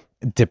like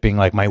dipping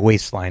like my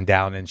waistline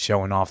down and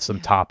showing off some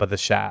top of the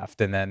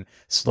shaft, and then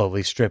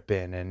slowly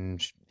stripping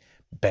and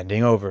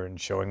bending over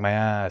and showing my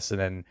ass, and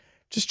then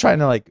just trying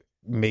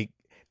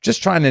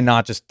to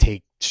not just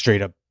take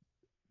straight up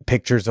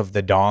pictures of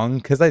the dong,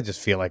 because I just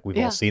feel like we've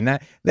all seen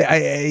that.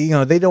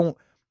 They don't.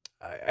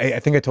 I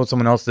think I told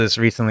someone else this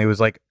recently. It was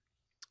like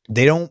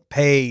they don't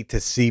pay to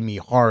see me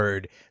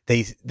hard.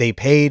 They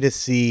pay to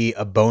see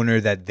a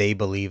boner that they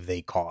believe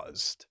they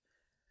caused.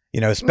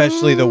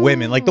 Especially the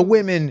women. Like the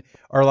women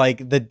are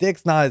like, the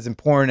dick's not as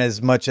important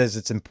as much as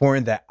it's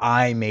important that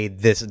I made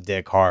this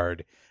dick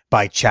hard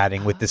by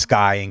chatting with this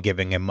guy and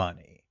giving him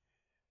money.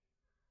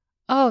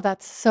 Oh,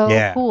 that's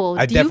so cool.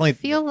 Do you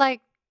feel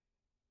like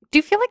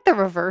the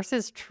reverse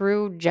is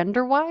true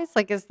gender-wise?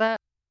 Like, is that...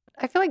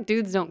 I feel like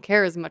dudes don't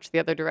care as much the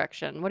other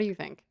direction. What do you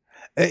think?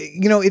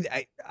 You know,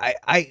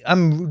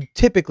 I'm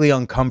typically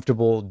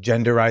uncomfortable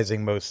genderizing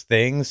most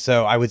things,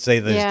 so I would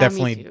say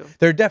Me too.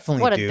 there are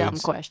definitely What a dudes. dumb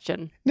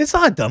question. It's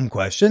not a dumb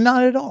question,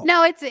 not at all.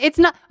 No, it's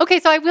not. Okay,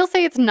 so I will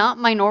say it's not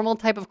my normal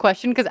type of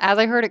question because as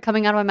I heard it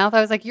coming out of my mouth, I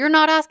was like, "You're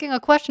not asking a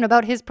question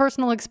about his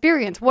personal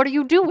experience. What are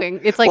you doing?"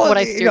 It's like what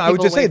I steer I would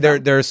people just say away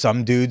from. there are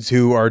some dudes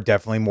who are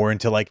definitely more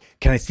into like,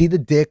 can I see the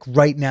dick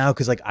right now?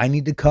 Because like I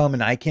need to come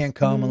and I can't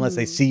come unless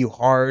I see you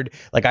hard.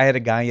 Like I had a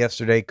guy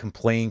yesterday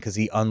complain because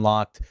he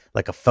unlocked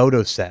like a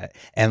photo set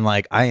and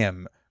like I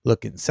am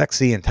looking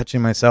sexy and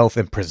touching myself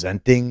and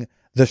presenting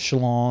the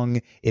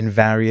schlong in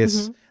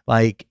various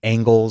like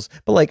angles,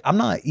 but like I'm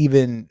not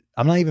even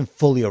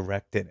fully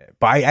erect in it.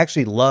 But I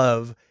actually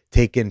love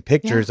taking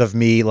pictures of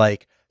me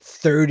like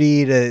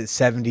 30 to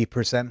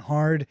 70%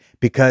 hard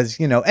because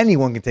you know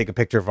anyone can take a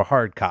picture of a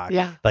hard cock.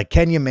 Yeah. Like,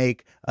 can you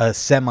make a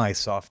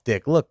semi-soft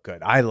dick look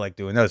good? I like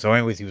doing those. So,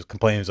 anyways, he was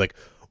complaining. He was like,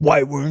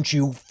 "Why weren't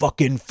you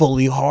fucking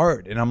fully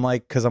hard?" And I'm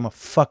like, "Cause I'm a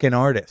fucking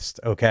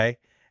artist, okay."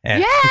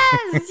 And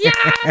Yes,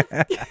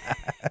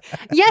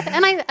 yes,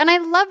 and I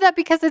love that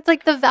because it's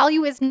like the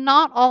value is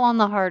not all on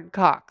the hard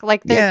cock.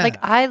 Like like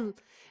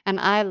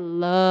I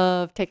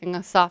love taking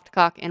a soft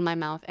cock in my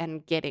mouth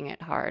and getting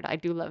it hard. I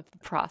do love the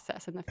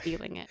process and the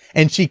feeling it.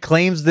 And she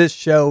claims this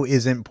show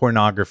isn't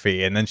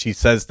pornography. And then she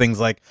says things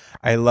like,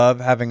 I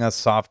love having a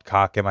soft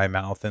cock in my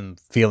mouth and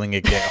feeling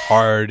it get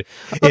hard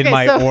in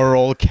my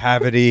oral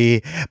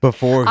cavity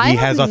before he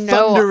has a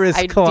thunderous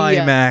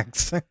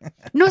climax.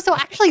 No, so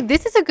actually,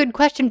 this is a good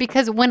question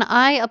because when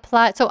I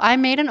applied, so I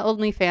made an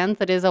OnlyFans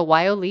that is a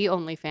YOLE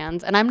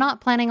OnlyFans, and I'm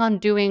not planning on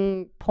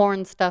doing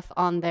porn stuff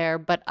on there,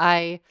 but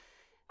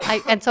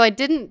and so I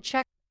didn't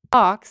check the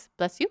box,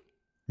 bless you.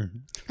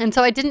 And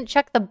so I didn't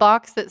check the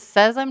box that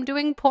says I'm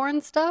doing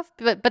porn stuff,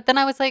 but then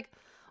I was like,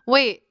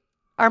 wait,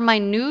 are my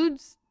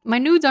nudes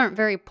aren't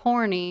very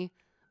porny,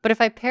 but if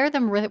I pair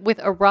them with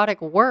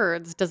erotic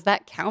words, does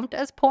that count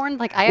as porn?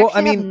 Like I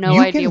have no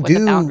idea what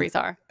the boundaries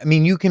are. I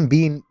mean, you can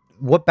be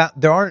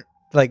there aren't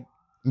like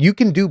you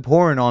can do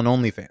porn on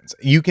OnlyFans.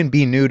 You can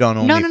be nude on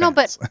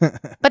OnlyFans.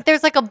 No, but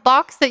there's like a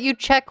box that you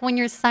check when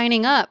you're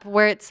signing up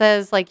where it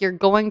says like you're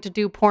going to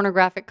do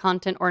pornographic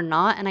content or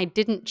not, and I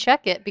didn't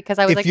check it because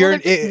I was like, well,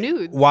 they're just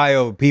nudes.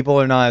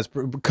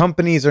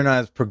 Companies are not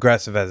as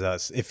progressive as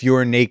us. If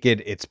you're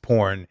naked, it's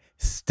porn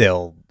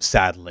still,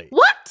 sadly.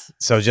 What?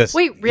 So just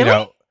wait, really? You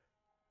know,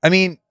 I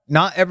mean,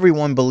 not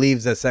everyone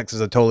believes that sex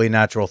is a totally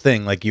natural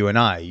thing, like you and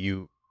I.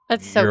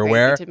 That's so crazy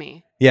aware? to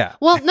me. Yeah.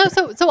 Well, no,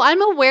 so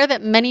I'm aware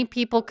that many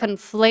people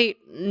conflate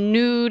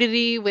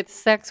nudity with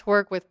sex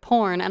work with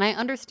porn, and I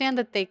understand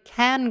that they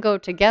can go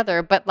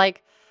together, but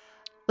like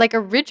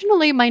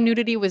originally my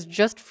nudity was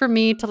just for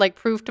me to like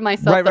prove to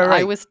myself that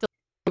I was still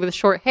with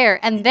short hair,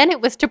 and then it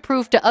was to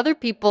prove to other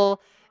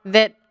people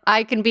that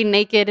I can be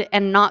naked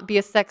and not be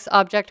a sex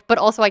object, but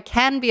also I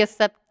can be a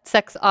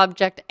sex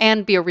object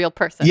and be a real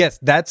person. Yes,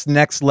 that's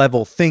next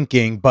level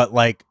thinking, but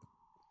like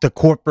the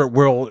corporate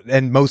world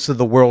and most of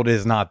the world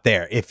is not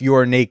there. If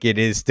you're naked,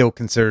 it is still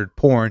considered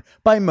porn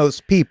by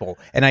most people.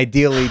 And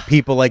ideally,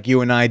 people like you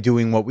and I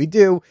doing what we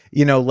do,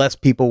 you know, less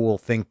people will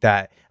think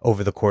that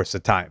over the course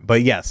of time.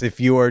 But yes, if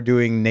you are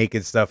doing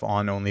naked stuff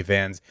on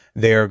OnlyFans,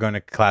 they're going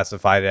to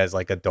classify it as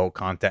like adult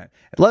content.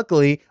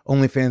 Luckily,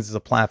 OnlyFans is a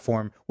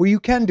platform where you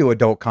can do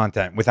adult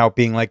content without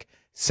being like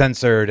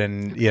censored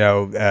and, you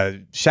know,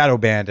 shadow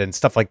banned and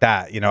stuff like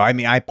that. You know, I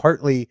mean, I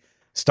partly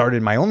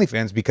started my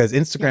OnlyFans because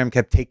Instagram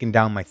kept taking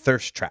down my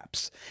thirst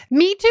traps.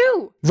 Me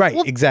too. Right,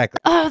 well, exactly.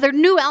 Oh, their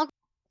new algorithm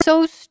is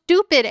so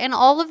stupid. And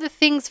all of the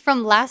things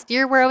from last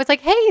year where I was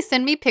like, hey,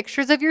 send me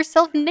pictures of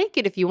yourself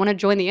naked if you want to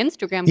join the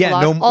Instagram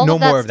collage. All of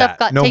that stuff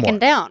got taken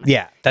down.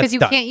 Yeah, because you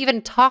can't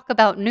even talk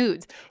about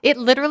nudes. It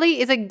literally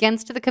is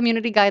against the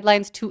community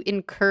guidelines to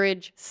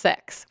encourage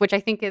sex, which I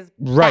think is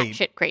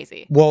batshit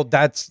crazy. Well,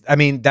 that's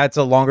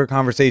a longer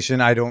conversation.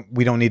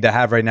 We don't need to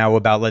have right now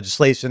about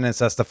legislation and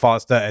SESTA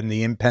FOSTA and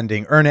the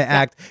impending Earn It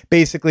Act.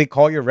 Basically,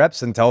 call your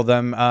reps and tell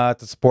them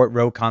to support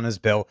Ro Khanna's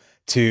bill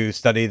to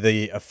study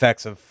the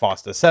effects of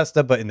FOSTA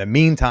SESTA. But in the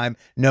meantime,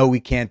 no, we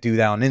can't do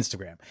that on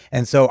Instagram.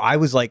 And so I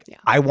was like,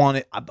 I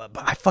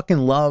fucking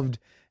loved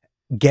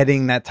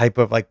getting that type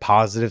of like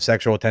positive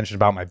sexual attention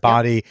about my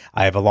body.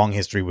 I have a long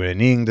history with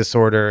an eating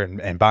disorder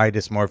and body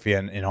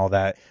dysmorphia and all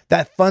that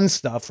fun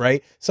stuff,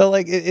 right? So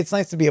like it's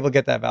nice to be able to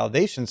get that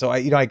validation. So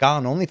I got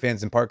on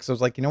OnlyFans in part because I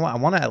was like, you know what, I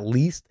want to at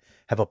least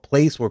have a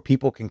place where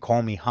people can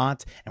call me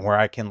hot and where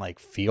I can like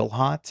feel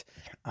hot.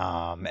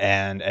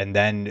 And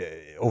then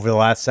over the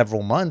last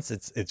several months,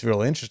 it's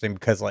real interesting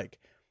because like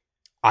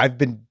I've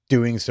been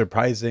doing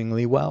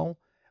surprisingly well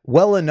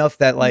enough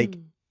that like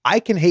I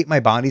can hate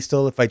my body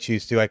still if I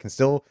choose to. I can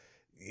still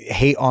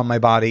hate on my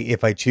body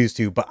if I choose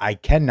to, but I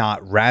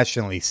cannot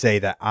rationally say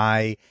that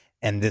I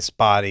and this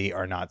body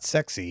are not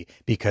sexy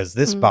because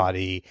this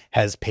body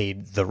has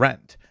paid the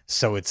rent.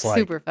 So it's like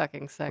super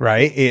fucking sexy,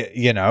 right?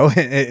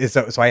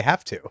 So I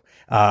have to.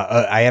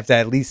 I have to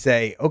at least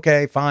say,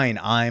 okay, fine,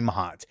 I'm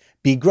hot,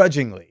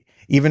 begrudgingly.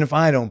 even if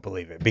I don't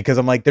believe it, because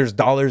I'm like, there's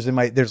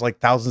like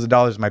thousands of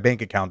dollars in my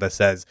bank account that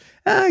says,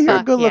 you're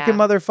a good looking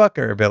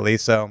motherfucker, Billy.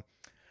 So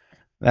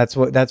that's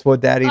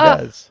what daddy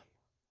does.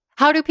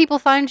 How do people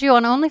find you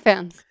on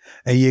OnlyFans?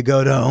 You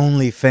go to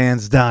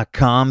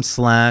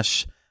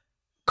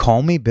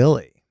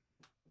onlyfans.com/callmebilly.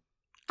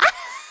 I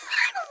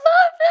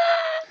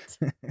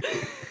love it.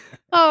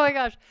 Oh my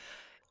gosh.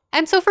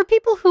 And so for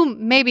people who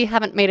maybe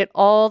haven't made it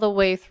all the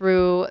way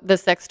through the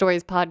Sex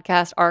Stories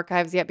podcast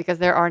archives yet, because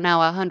there are now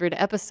 100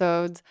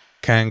 episodes.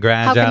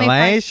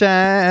 Congratulations.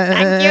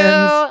 Thank you.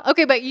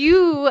 Okay, but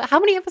how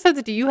many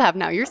episodes do you have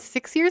now? You're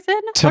 6 years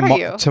in? What are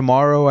you?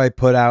 Tomorrow I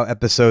put out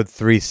episode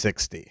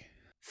 360.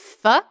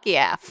 Fuck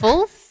yeah,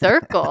 full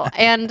circle.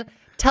 And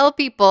tell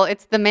people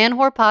it's the Man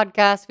Whore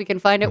podcast. We can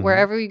find it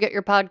wherever you get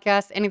your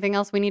podcasts. Anything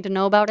else we need to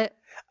know about it?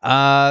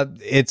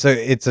 It's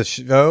a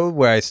show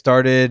where I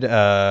started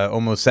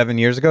almost 7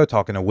 years ago,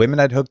 talking to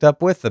women I'd hooked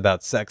up with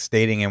about sex,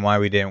 dating, and why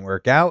we didn't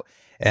work out.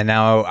 And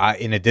now,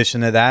 in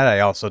addition to that, I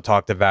also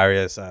talk to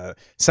various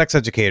sex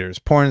educators,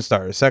 porn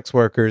stars, sex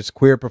workers,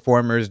 queer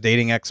performers,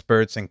 dating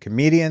experts, and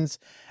comedians.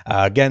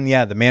 Again,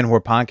 the Man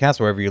Whore podcast,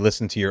 wherever you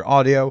listen to your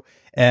audio.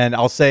 And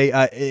I'll say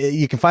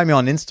you can find me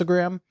on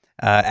Instagram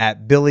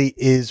at Billy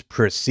is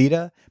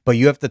Procida, but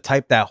you have to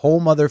type that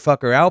whole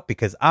motherfucker out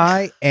because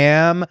I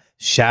am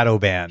shadow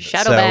banned.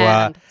 So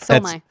am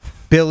I.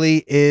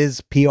 Billy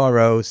is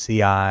Procida.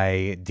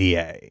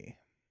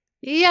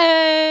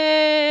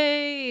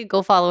 Yay!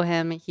 Go follow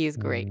him. He's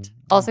great.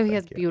 Also, he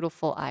has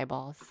beautiful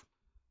eyeballs.